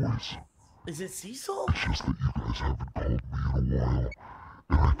my voice. Is it Cecil? It's just that you guys haven't called me in a while.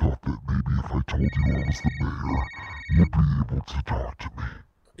 And I thought that maybe if I told you I was the mayor, you'd be able to talk to me.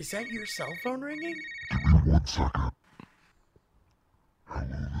 Is that your cell phone ringing? Give me 1 second.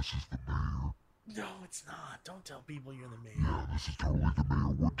 Hello, this is the mayor. No, it's not. Don't tell people you're the mayor. Yeah, this is totally the mayor.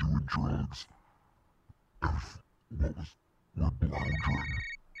 We're doing drugs. We're bloundering.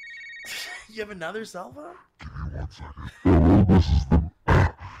 You have another cell phone? Give me 1 second. Hello, this is the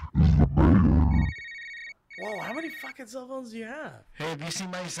mayor. Whoa, how many fucking cell phones do you have? Hey, have you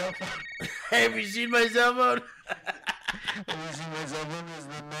seen my cell phone? Hey, have you seen my cell phone? Have you seen my cell phone? Is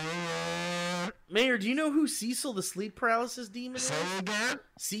the mayor? Mayor, do you know who Cecil the sleep paralysis demon is? Say again?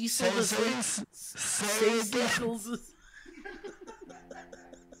 Cecil the sleep... Say again. Cecil's...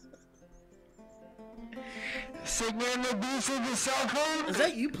 Signal the beast of the cell phone? Is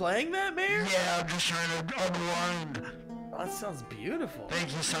that you playing that, Mayor? Yeah, I'm just trying to unwind. Oh, that sounds beautiful.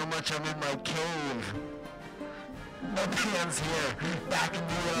 Thank you so much. I'm in my cave. My band's here, backing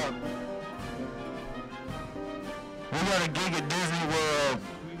me up. We got a gig at Disney World.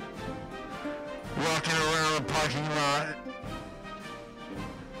 Walking around the parking lot.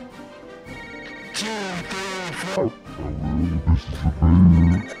 2, 3, 4.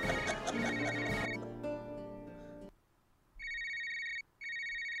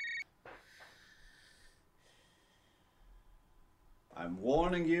 I'm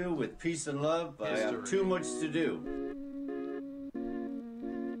warning you with peace and love, but I have too much to do.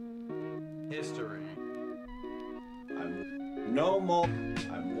 History. I'm no more.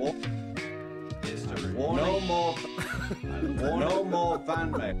 History. No more. No more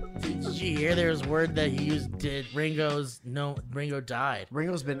fan mail. Did you hear there's word that he used did Ringo's no Ringo died.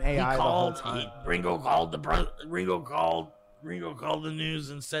 Ringo's been He AI the whole called time. Ringo called the news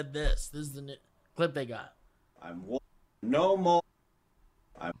and said this. This is the clip they got. No more.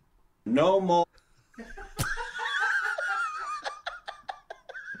 No more.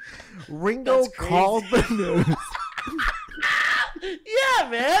 Ringo That's called the news. Yeah,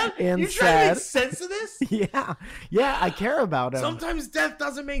 man. And you trying to make said- sense of this? yeah, I care about him. Sometimes death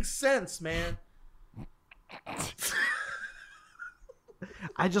doesn't make sense, man.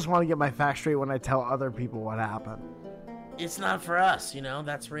 I just want to get my facts straight when I tell other people what happened. It's not for us, you know.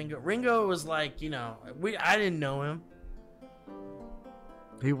 That's Ringo. Ringo was like, you know, I didn't know him.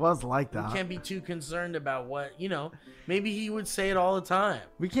 He was like that. Can't be too concerned about what, you know. Maybe he would say it all the time.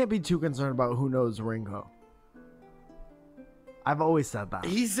 We can't be too concerned about who knows Ringo. I've always said that.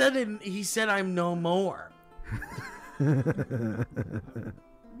 He said I'm no more. I'm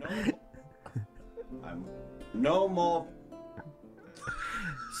no more.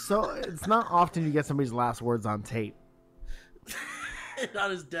 So it's not often you get somebody's last words on tape. On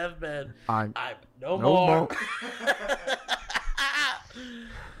his deathbed. I'm no no more. more.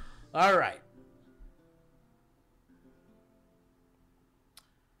 All right.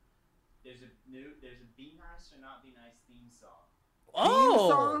 There's a Be Nice or Not Be Nice theme song. Oh.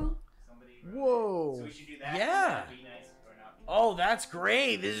 song? Somebody. Whoa. So we should do that. Yeah. Be Nice or Not Be Nice. Oh, that's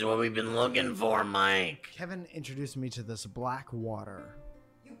great. This is what we've been looking for, Mike. Kevin introduced me to this black water.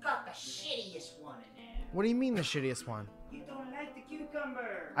 You got the shittiest one in there. What do you mean the shittiest one? You don't like the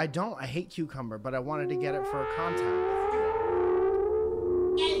cucumber. I don't. I hate cucumber, but I wanted to get it for a contact.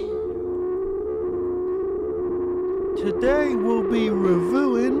 Today we'll be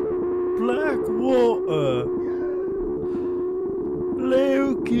reviewing black water.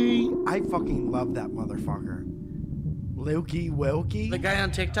 Loki. I fucking love that motherfucker. Loki Wilkie. The guy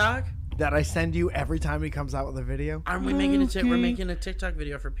on TikTok? That I send you every time he comes out with a video. Aren't we making we're making a TikTok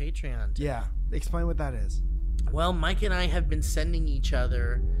video for Patreon. Yeah. Explain what that is. Well, Mike and I have been sending each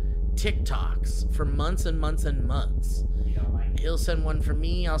other TikToks for months and months and months. You don't like it. He'll send one for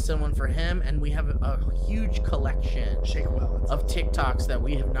me, I'll send one for him, and we have a huge collection Shake well. of TikToks that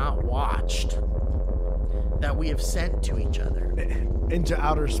we have not watched that we have sent to each other. Into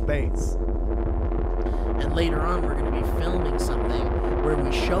outer space. And later on, we're going to be filming something where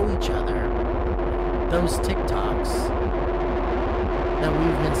we show each other those TikToks that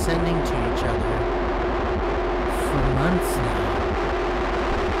we've been sending to each other for months now.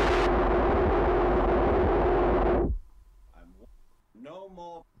 No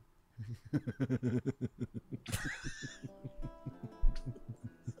more.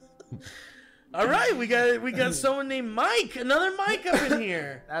 All right, we got someone named Mike, another Mike up in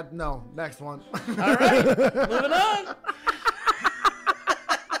here. No, next one. All right, moving on.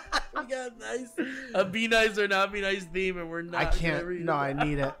 We got a Be Nice or Not Be Nice theme, and we're not. I gonna can't. read No, it. I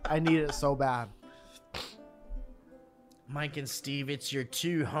need it. I need it so bad. Mike and Steve, it's your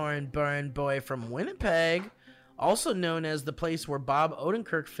two-horn burn boy from Winnipeg, also known as the place where Bob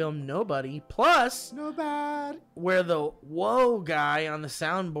Odenkirk filmed Nobody, plus No bad. where the whoa guy on the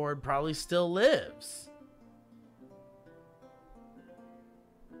soundboard probably still lives.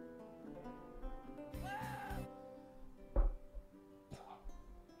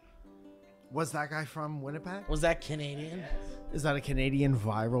 Was that guy from Winnipeg? Was that Canadian? Is that a Canadian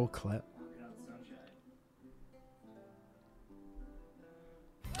viral clip?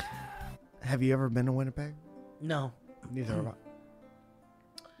 Have you ever been to Winnipeg? No. Neither have I.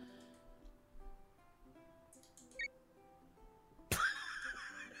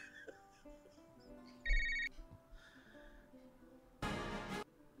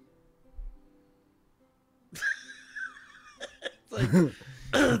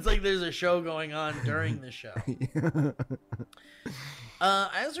 It's like there's a show going on during the show.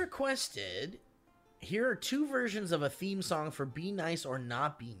 As requested, here are 2 versions of a theme song for Be Nice or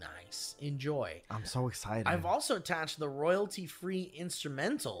Not Be Nice. Enjoy. I'm so excited. I've also attached the royalty-free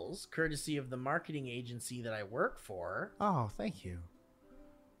instrumentals, courtesy of the marketing agency that I work for. Oh, thank you.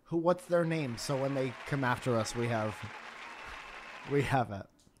 What's their name? So when they come after us, we have it.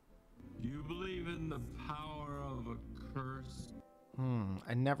 Do you believe in the power of a curse?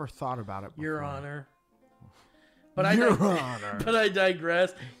 I never thought about it before. Your Honor. Your Honor. But I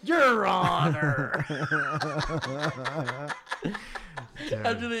digress. Your Honor.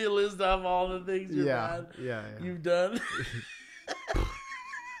 After they list off all the things you've done.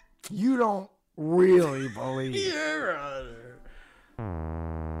 You don't really believe. Your Honor.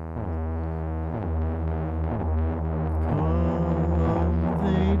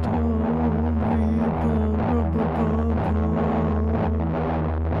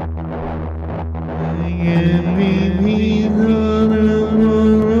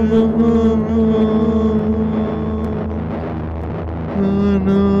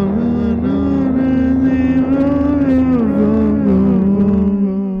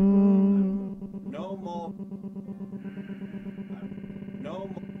 No more.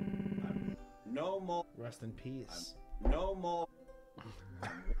 No more. Rest in peace. No more.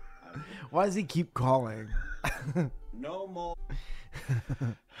 Why does he keep calling? No more.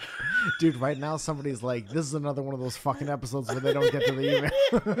 Dude, right now somebody's like, this is another one of those fucking episodes where they don't get to the email.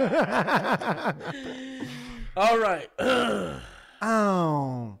 All right.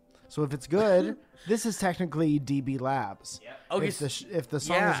 Oh. So if it's good, this is technically DB Labs. Okay. If the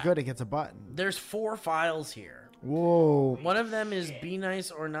song is good, it gets a button. There's 4 files here. Whoa. One of them is Be Nice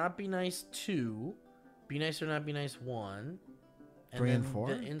or Not Be Nice 2, Be Nice or Not Be Nice 1, and 3 and then 4?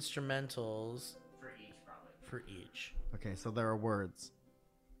 the instrumentals For each, probably. for each. Okay, so there are words.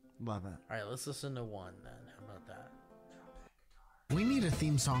 Love it. All right, let's listen to 1 then. How about that? We need a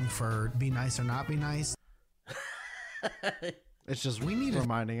theme song for Be Nice or Not Be Nice. It's just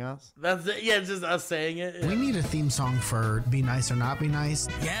reminding us. That's it. Yeah, it's just us saying it. We need a theme song for Be Nice or Not Be Nice.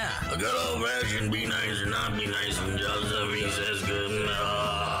 Yeah, a good old fashioned Be Nice or Not Be Nice when Josephine says good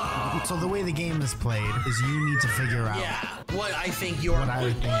enough. So the way the game is played is you need to figure out Yeah, what I think you're what I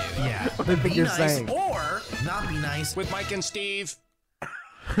would think. Yeah. What do you think Be you're nice saying? or not be nice. With Mike and Steve.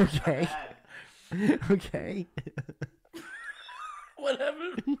 Okay. Okay. What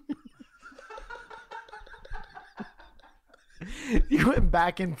happened? You went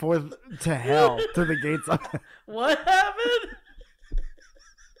back and forth to hell, to the gates of hell. What happened?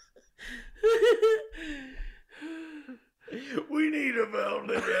 We need a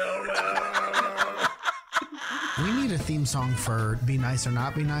building. We need a theme song for Be Nice or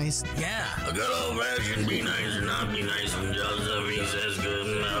Not Be Nice. Yeah, a good old fashioned Be Nice or Not Be Nice when Josephine says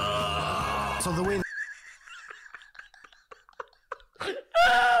good enough. So the way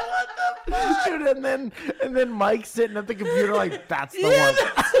What the fuck? Dude, and then Mike's sitting at the computer like, that's the Yeah, one.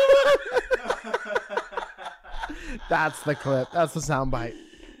 That's the clip. That's the soundbite.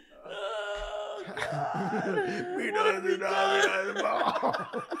 Oh, God.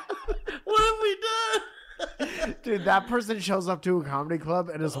 What have we done? Dude, that person shows up to a comedy club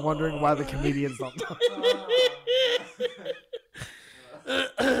and is wondering why the comedians don't talk.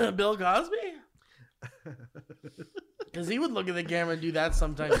 Bill Cosby? Because he would look at the camera and do that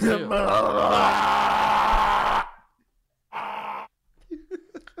sometimes too.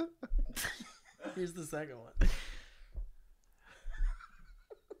 Here's the second one.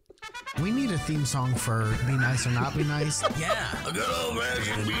 we need a theme song for Be Nice or Not Be Nice. Yeah, a good old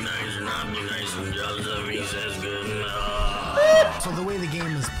fashioned Be Nice or Not Be Nice when Josephine says good enough. So the way the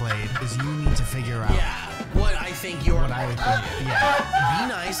game is played is you need to figure out Yeah, what I think you're. what I would think. Yeah. Be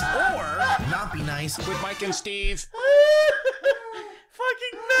nice or not be nice. With Mike and Steve.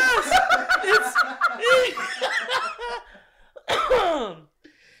 Fucking mess.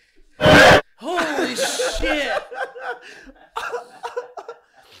 Holy shit.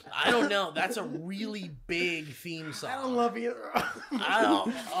 I don't know. That's a really big theme song. I don't love either. I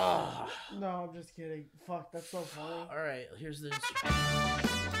don't. Oh. No, I'm just kidding. Fuck, that's so funny. All right, here's the.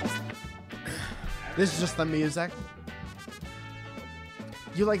 This is just the music.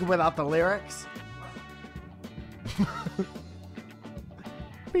 You like it without the lyrics?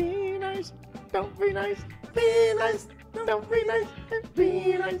 Be nice, don't be nice. Be nice, don't be nice.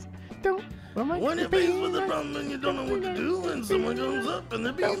 Be nice, don't. When you're faced with a problem and you don't know what to do, and someone comes up and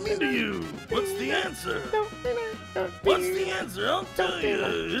they're being mean to you, what's the answer? What's the answer? I'll tell you.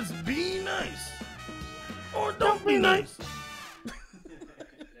 It's be nice. Or don't be nice.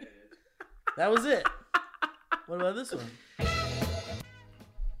 That was it. What about this one?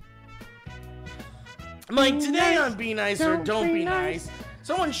 Mike, today on Be Nice or Don't Be Nice,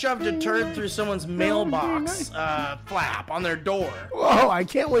 someone shoved a turd through someone's mailbox flap on their door. Whoa, I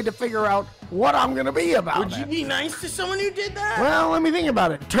can't wait to figure out what I'm going to be about. Would you be nice to someone who did that? Well, let me think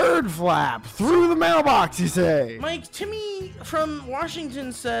about it. Turd flap through the mailbox, you say? Mike, Timmy from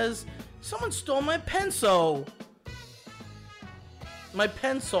Washington says, someone stole my pencil. My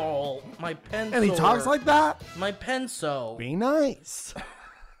pencil. My pencil. And he talks like that? My pencil. Be nice.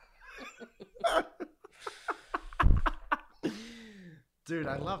 Dude,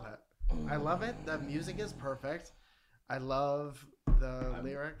 I love it. I love it. The music is perfect. I love the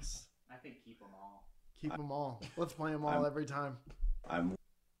lyrics. I think keep them all. Keep them all. Let's play them all every time. I'm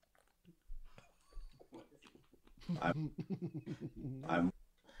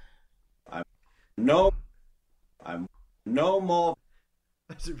no more.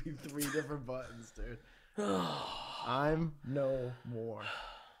 There should be 3 different buttons, dude. I'm no more.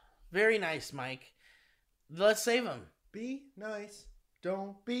 Very nice, Mike. Let's save him. Be nice.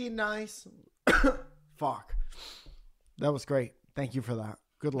 Don't be nice. Fuck. That was great. Thank you for that.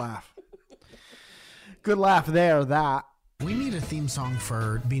 Good laugh. Good laugh there, that. We need a theme song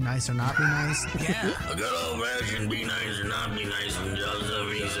for Be Nice or Not Be Nice. Yeah, a good old version. Be nice or not be nice. And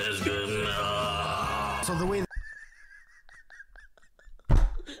Joseph, he says good enough. So the way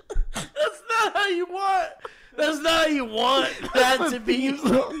That's not how you want. That's not how you want that to be.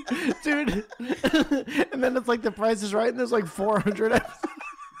 Dude. And then it's like The Price is Right, and there's like 400 episodes.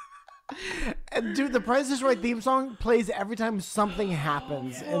 And dude, The Price is Right theme song plays every time something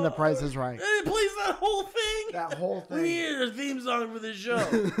happens in The Price is Right. It plays that whole thing. That whole We thing. need a theme song for the show.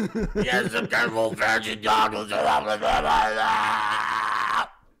 Yes, some kind of old fashioned goggles.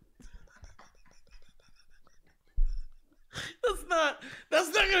 That's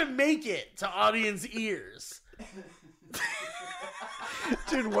not gonna make it to audience ears.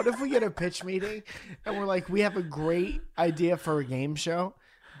 Dude, what if we get a pitch meeting and we're like, we have a great idea for a game show,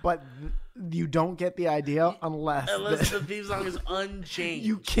 but you don't get the idea unless the theme song is unchanged.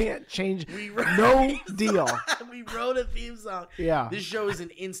 you can't change. We No deal. We wrote a theme song. Yeah. This show is an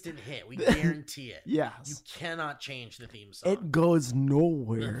instant hit. We guarantee it. Yes. You cannot change the theme song. It goes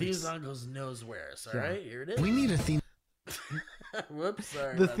nowhere. The theme song goes nowhere. All right, here it is. we need a theme. Whoops,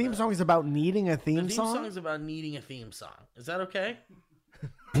 sorry. The about theme that. song is about needing a The theme theme song. song is about needing a theme song. Is that okay?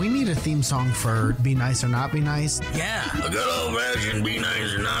 We need a theme song for Be Nice or Not Be Nice. Yeah, a good old version. Be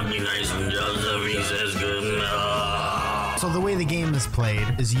nice or not be nice. And Joseph, he says good enough. So the way the game is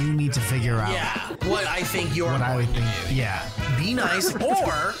played is you need to figure out Yeah. What I think you're what I would going think. to do. Yeah. Be nice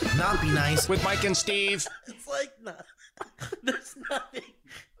or not be nice. With Mike and Steve. It's like, there's nothing.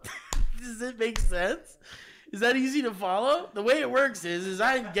 Does it make sense? Is that easy to follow? The way it works is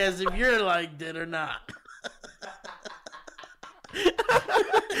I guess if you're liked it or not.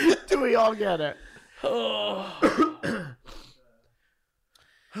 Do we all get it? Oh.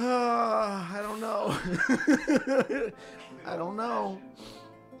 I don't know. I don't know.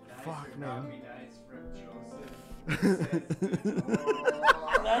 Fuck, man. Be nice from Joseph.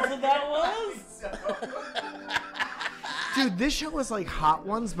 That's what that was? Dude, this show is like Hot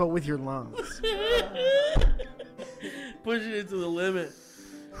Ones, but with your lungs. Pushing it to the limit.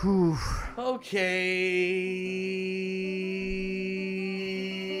 Whew. Okay.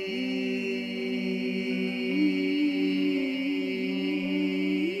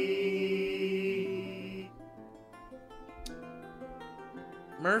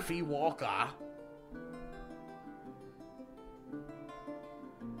 Murphy Walker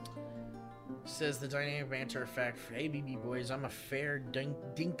says the dynamic banter effect. Hey, BB boys, I'm a fair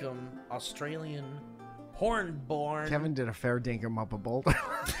dinkum Australian horn-born. Kevin did a fair dinkum up a boulder.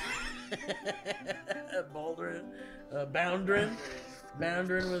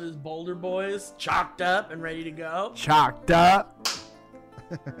 Boundering with his Boulder boys, chalked up and ready to go. Chalked up.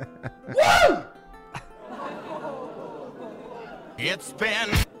 Woo! It's been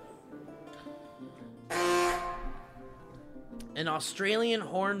An Australian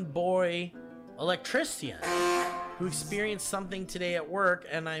horn boy electrician who experienced something today at work,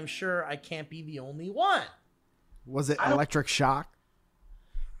 and I'm sure I can't be the only one. Was it electric shock?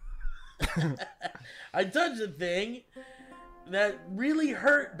 I touched a thing that really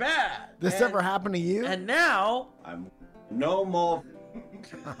hurt bad. This ever happened to you? And now I'm no more.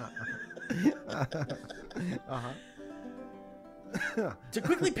 to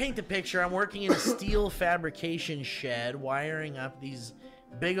quickly paint the picture, I'm working in a steel fabrication shed, wiring up these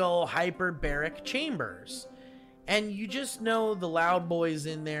big old hyperbaric chambers. And you just know the loud boys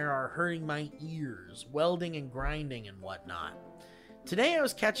in there are hurting my ears, welding and grinding and whatnot. Today I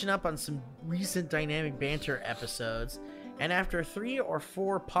was catching up on some recent Dynamic Banter episodes, and after 3 or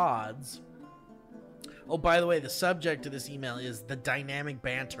 4 pods, Oh, by the way, the subject of this email is the dynamic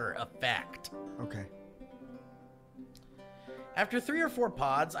banter effect. Okay. After 3 or 4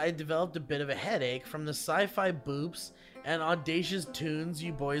 pods, I had developed a bit of a headache from the sci-fi boops and audacious tunes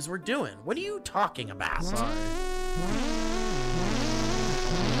you boys were doing. What are you talking about? Sorry.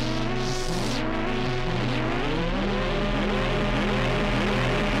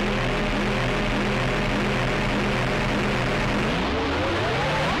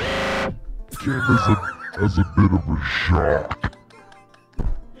 Came as a bit of a shock.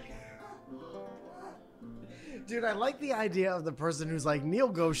 Dude, I like the idea of the person who's like, Neil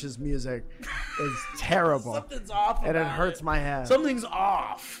Ghosh's music is terrible. Something's off and it about hurts my head. Something's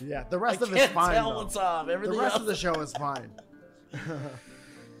off. Yeah, the rest I of it's can't fine. tell though. what's off. Everything the rest else of the show is fine.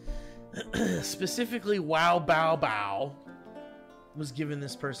 Specifically, Wow Bow Bow was giving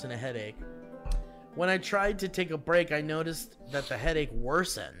this person a headache. When I tried to take a break, I noticed that the headache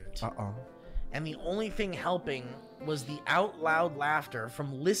worsened. Uh-oh. And the only thing helping was the out loud laughter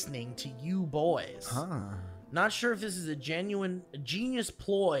from listening to you boys. Huh. Not sure if this is a genius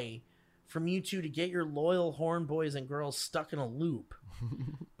ploy from you two to get your loyal horn boys and girls stuck in a loop.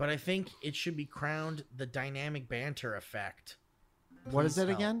 But I think it should be crowned the dynamic banter effect. What is Please it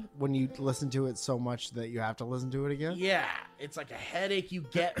help. again? When you listen to it so much that you have to listen to it again? Yeah, it's like a headache you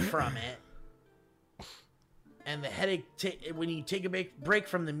get from it. And the headache, when you take a break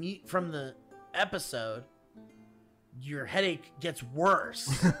from the episode, your headache gets worse.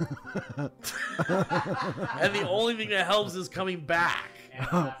 And the only thing that helps is coming back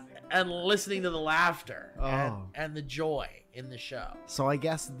and listening to the laughter and the joy in the show. So I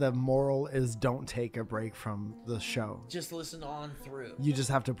guess the moral is don't take a break from the show. Just listen on through. You just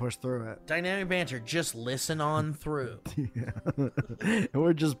have to push through it. Dynamic banter, just listen on through. Yeah.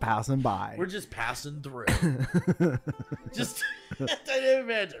 We're just passing by. We're just passing through. Just dynamic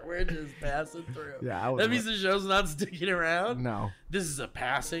banter. We're just passing through. Yeah, that means the show's not sticking around. No. This is a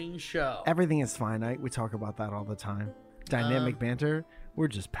passing show. Everything is finite. We talk about that all the time. Dynamic banter. We're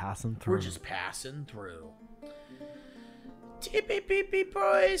just passing through. We're just passing through. TPPP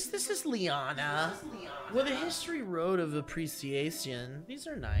boys, this is Liana. With a history road of appreciation. These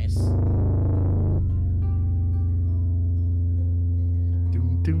are nice.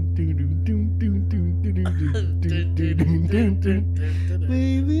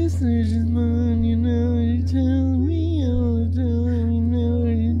 Baby, such is mine, you know you tell me all the time, you know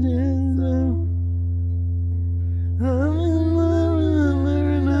you tell so. I'm in love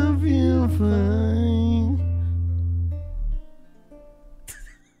and I feel fine.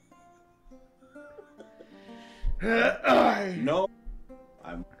 No,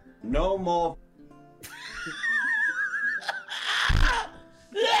 I'm no more.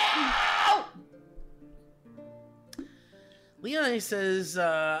 Leon says,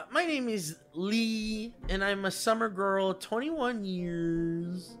 my name is Lee, and I'm a summer girl, 21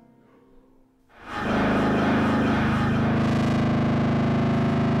 years.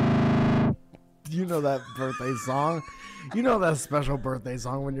 You know that birthday song? You know that special birthday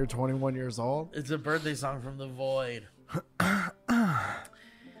song when you're 21 years old? It's a birthday song from The Void.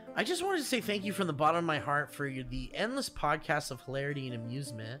 I just wanted to say thank you from the bottom of my heart for the endless podcasts of hilarity and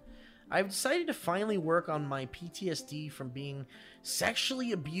amusement. I've decided to finally work on my PTSD from being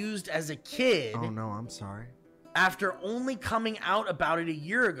sexually abused as a kid. Oh no, I'm sorry. After only coming out about it a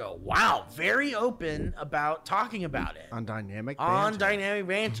year ago. Wow, very open about talking about it. On Dynamic Banter. On Dynamic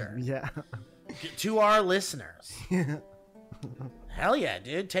Banter. Yeah. To our listeners. Hell yeah,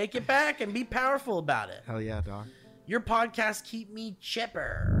 dude. Take it back and be powerful about it. Hell yeah, dog. Your podcasts keep me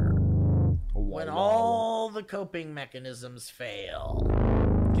chipper when all the coping mechanisms fail.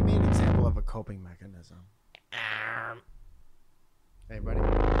 Give me an example of a coping mechanism. Hey, buddy.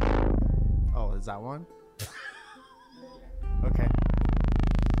 Oh, is that one? Okay.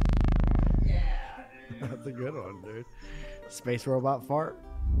 Yeah, dude. That's a good one, dude. Space robot fart.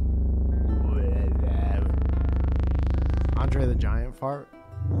 Andre the Giant fart.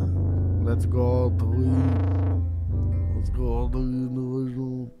 Let's go to Let's go to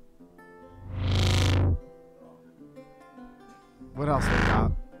individual. What else we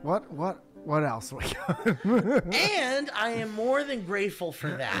got? What else we got? And I am more than grateful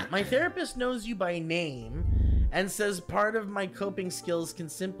for that. My therapist knows you by name and says part of my coping skills can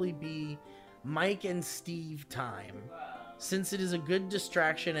simply be Mike and Steve time, since it is a good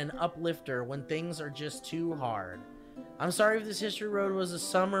distraction and uplifter when things are just too hard. I'm sorry if this history road was a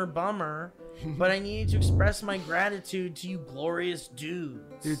summer bummer, but I needed to express my gratitude to you glorious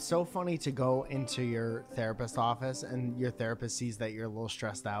dudes. Dude, it's so funny to go into your therapist's office and your therapist sees that you're a little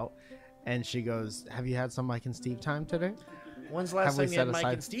stressed out and she goes, have you had some Mike and Steve time today? When's the last time you had Mike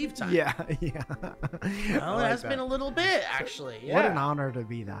and Steve time? Yeah, yeah. Well, it has been a little bit, actually. Yeah. What an honor to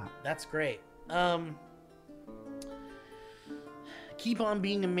be that. That's great. Keep on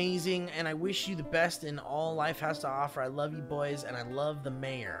being amazing, and I wish you the best in all life has to offer. I love you, boys, and I love the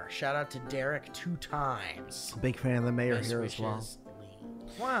mayor. Shout out to Derek 2 times. Big fan of the mayor Best here as well. wishes, Lee.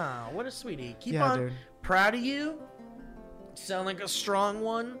 Wow, what a sweetie. Keep Yeah, on. dude. Proud of you. Sound like a strong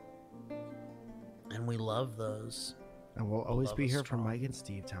one. And we love those. And we'll always love be a here for strong- Mike and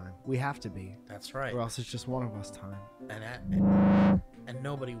Steve time. We have to be. That's right. Or else it's just one of us time. And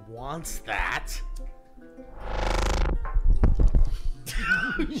nobody wants that.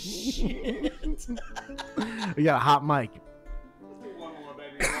 Shit. We got a hot mic.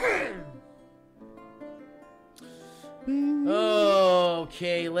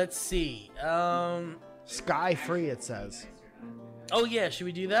 Okay, let's see. Sky free, it says. Oh yeah, should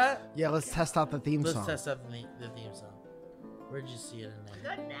we do that? Yeah, let's test out the theme Let's song. test out the theme song. Where'd you see it in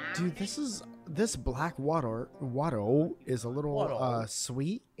there? Dude, this black water is a little Water.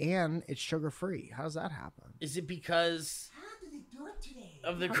 sweet and it's sugar free. How does that happen? Is it because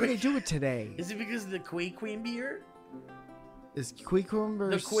of the How do they Queen? do it today? Is it because of the Queen beer? Is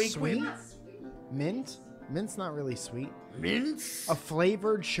cucumber The Queen sweet? Mint? Mint's not really sweet. Mints? A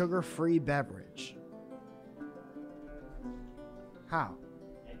flavored sugar-free beverage. How?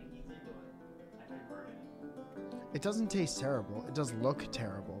 It doesn't taste terrible. It does look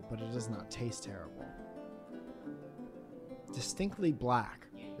terrible, but it does not taste terrible. Distinctly black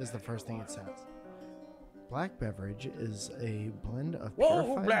is the first thing it says. Black beverage is a blend of Whoa,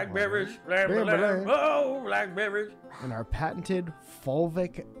 purified black water beverage. Whoa, black beverage. and our patented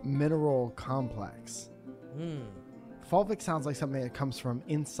fulvic mineral complex. Fulvic sounds like something that comes from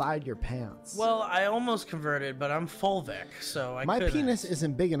inside your pants. Well, I almost converted, but I'm fulvic, so I My couldn't. penis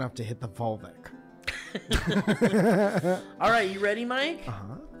isn't big enough to hit the fulvic. All right, you ready, Mike?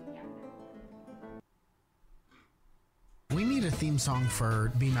 Uh-huh. We need a theme song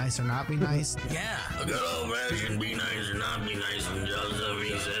for Be Nice or Not Be Nice. Yeah, a good old fashioned be nice or not be nice and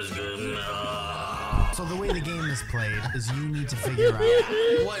Josephine says good enough. So the way the game is played is you need to figure out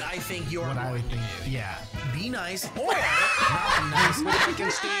What I think you're what I going would to think. do. Yeah. Be nice or not be nice with Mike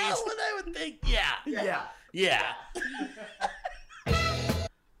and Steve. What I would think. Yeah. Yeah.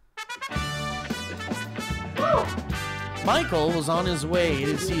 Michael was on his way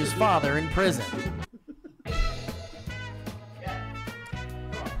to see his father in prison.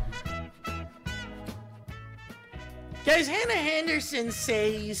 Guys, Hannah Henderson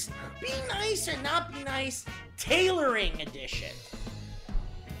says, be nice or not be nice, tailoring edition.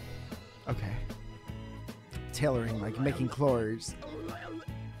 Okay. Tailoring, like making clothes.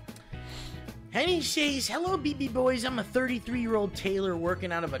 Henny says, hello, BB boys. I'm a 33-year-old tailor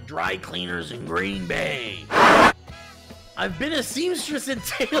working out of a dry cleaners in Green Bay. I've been a seamstress and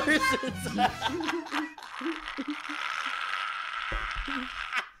tailor since...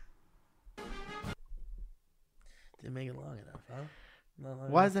 Didn't make it long enough, huh?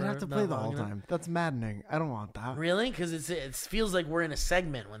 Why does it have to play the whole time? That's maddening. I don't want that. Really? Because it feels like we're in a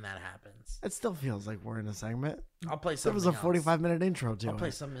segment when that happens. It still feels like we're in a segment. I'll play There something was a else. 45-minute intro to I'll play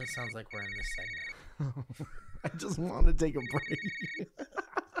it. something that sounds like we're in this segment. I just want to take a break.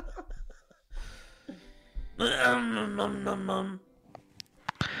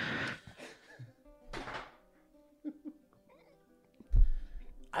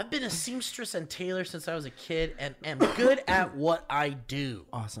 I've been a seamstress and tailor since I was a kid and am good at what I do.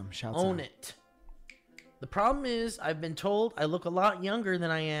 Awesome. Shouts Own out. it. The problem is, I've been told I look a lot younger than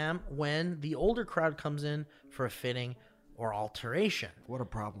I am when the older crowd comes in for a fitting or alteration. What a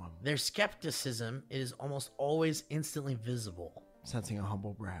problem. Their skepticism is almost always instantly visible. Sensing a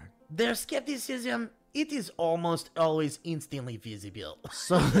humble brag. Their skepticism, it is almost always instantly visible.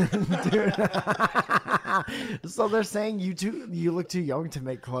 So, dude, so they're saying you look too young to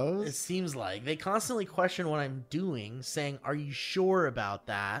make It clothes? seems like they constantly question what I'm doing, saying, "Are you sure about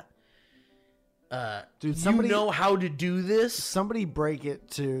that?" Dude, You know how to do this? Somebody break it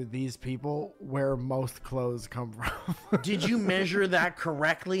to these people where most clothes come from. Did you measure that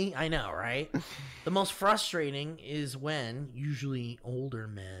correctly? I know, right? The most frustrating is when, usually older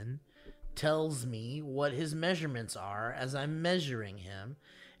men, tells me what his measurements are as I'm measuring him,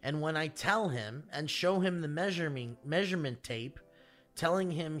 and when I tell him and show him the measurement tape,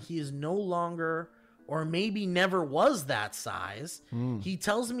 telling him he is no longer or maybe never was that size, he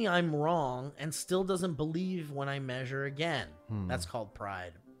tells me I'm wrong and still doesn't believe when I measure again. That's called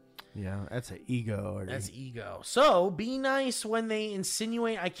pride. Yeah, that's an ego. That's ego. So be nice when they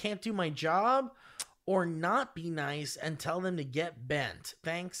insinuate I can't do my job, or not be nice and tell them to get bent.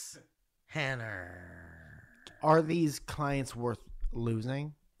 Thanks, Hannah. Are these clients worth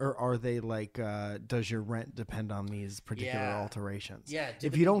losing? Or are they like, does your rent depend on these particular alterations? Yeah.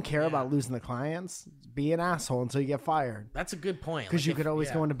 If you don't care about losing the clients, be an asshole until you get fired. That's a good point. Because you could always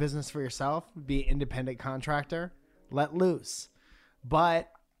go into business for yourself, be an independent contractor, let loose.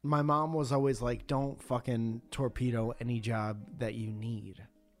 But my mom was always like, don't fucking torpedo any job that you need.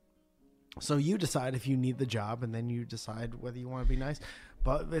 So you decide if you need the job, and then you decide whether you want to be nice.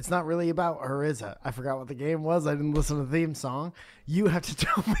 But it's not really about her, is it? I forgot what the game was. I didn't listen to the theme song. You have to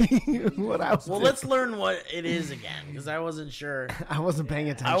tell me what I was doing. Let's learn what it is again, because I wasn't sure. I wasn't paying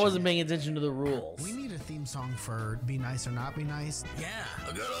attention. I wasn't paying attention to the rules. We need a theme song for Be Nice or Not Be Nice. Yeah,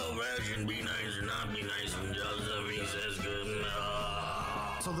 a good old fashioned be nice or not be nice when Josephine says good enough.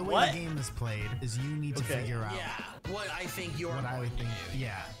 So the way the game is played is you need to figure out what I think you're what I would think.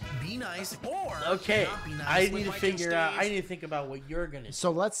 Yeah. Be nice or not be nice. I need to figure out. I need to think about what you're gonna do.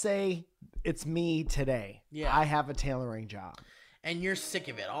 So let's say it's me today. Yeah. I have a tailoring job. And you're sick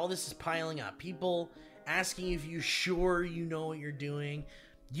of it. All this is piling up. People asking if you sure you know what you're doing.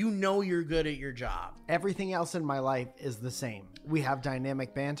 You know you're good at your job. Everything else in my life is the same. We have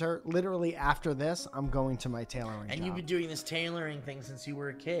dynamic banter. Literally after this, I'm going to my tailoring job. And you've been doing this tailoring thing since you were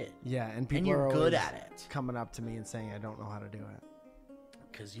a kid. Yeah, and people you're are good always at it. coming up to me and saying I don't know how to do it.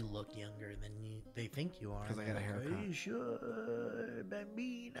 Because you look younger than they think you are. Because I got a haircut. Are you sure,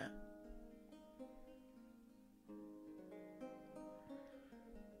 bambina?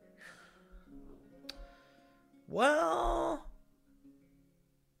 Well,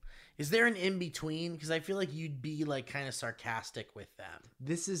 is there an in-between? Because I feel like you'd be like kind of sarcastic with them.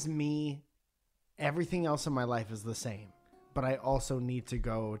 This is me. Everything else in my life is the same. But I also need to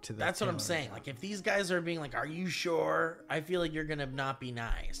go to the That's what I'm tailoring saying. job. Like, if these guys are being like, are you sure? I feel like you're going to not be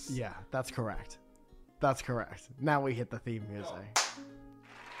nice. Yeah, that's correct. That's correct. Now we hit the theme music.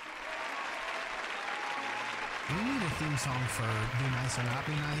 We need a theme song for Be Nice or Not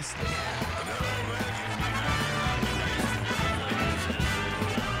Be Nice.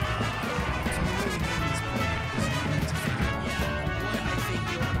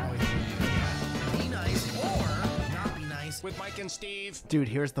 Be nice or not be nice With Mike and Steve. Dude,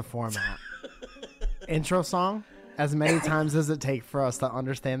 here's the format. Intro song, as many times as it takes for us to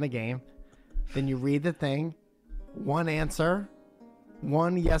understand the game. Then you read the thing. One answer.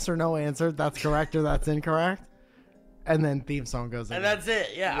 One yes or no answer. That's correct or that's incorrect. And then theme song goes in. And that's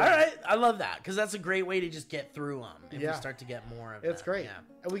it. Yeah. All right. I love that because that's a great way to just get through them if we start to get more of it. It's great. Yeah.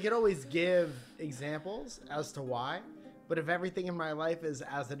 And we could always give examples as to why. But if everything in my life is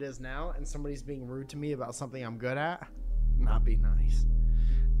as it is now and somebody's being rude to me about something I'm good at, not be nice.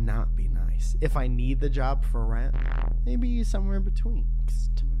 Not be nice. If I need the job for rent, maybe somewhere in between.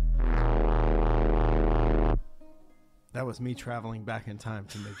 That was me traveling back in time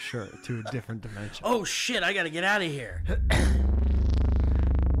to make sure to a different dimension. Oh shit! I gotta get out of here.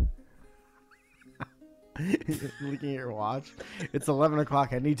 Looking at your watch, it's 11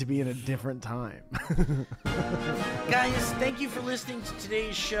 o'clock. I need to be in a different time. Guys, thank you for listening to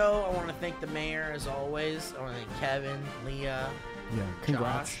today's show. I want to thank the mayor as always. I want to thank Kevin, Leah. Yeah,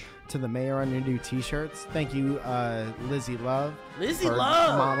 congrats Josh. to the mayor on your new t-shirts. Thank you, Lizzie Love. Lizzie for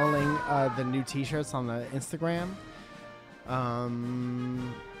Love modeling the new t-shirts on the Instagram.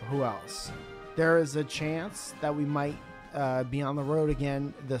 Who else? There is a chance that we might be on the road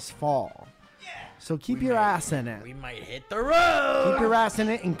again this fall. Yeah. So keep your ass in it. We might hit the road. Keep your ass in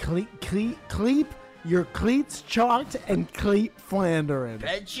it and cleep your cleats chalked and cleat flandering.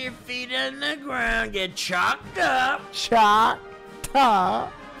 Put your feet on the ground. Get chalked up. Chalked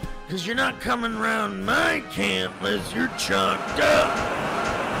up. Because you're not coming around my camp unless you're chalked up.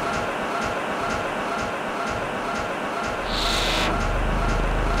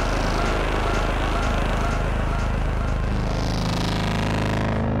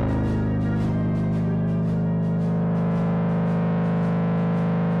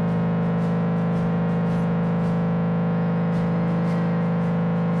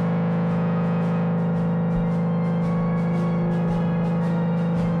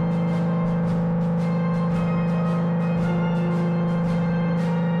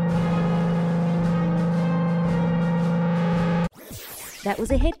 That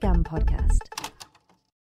was a HeadGum podcast.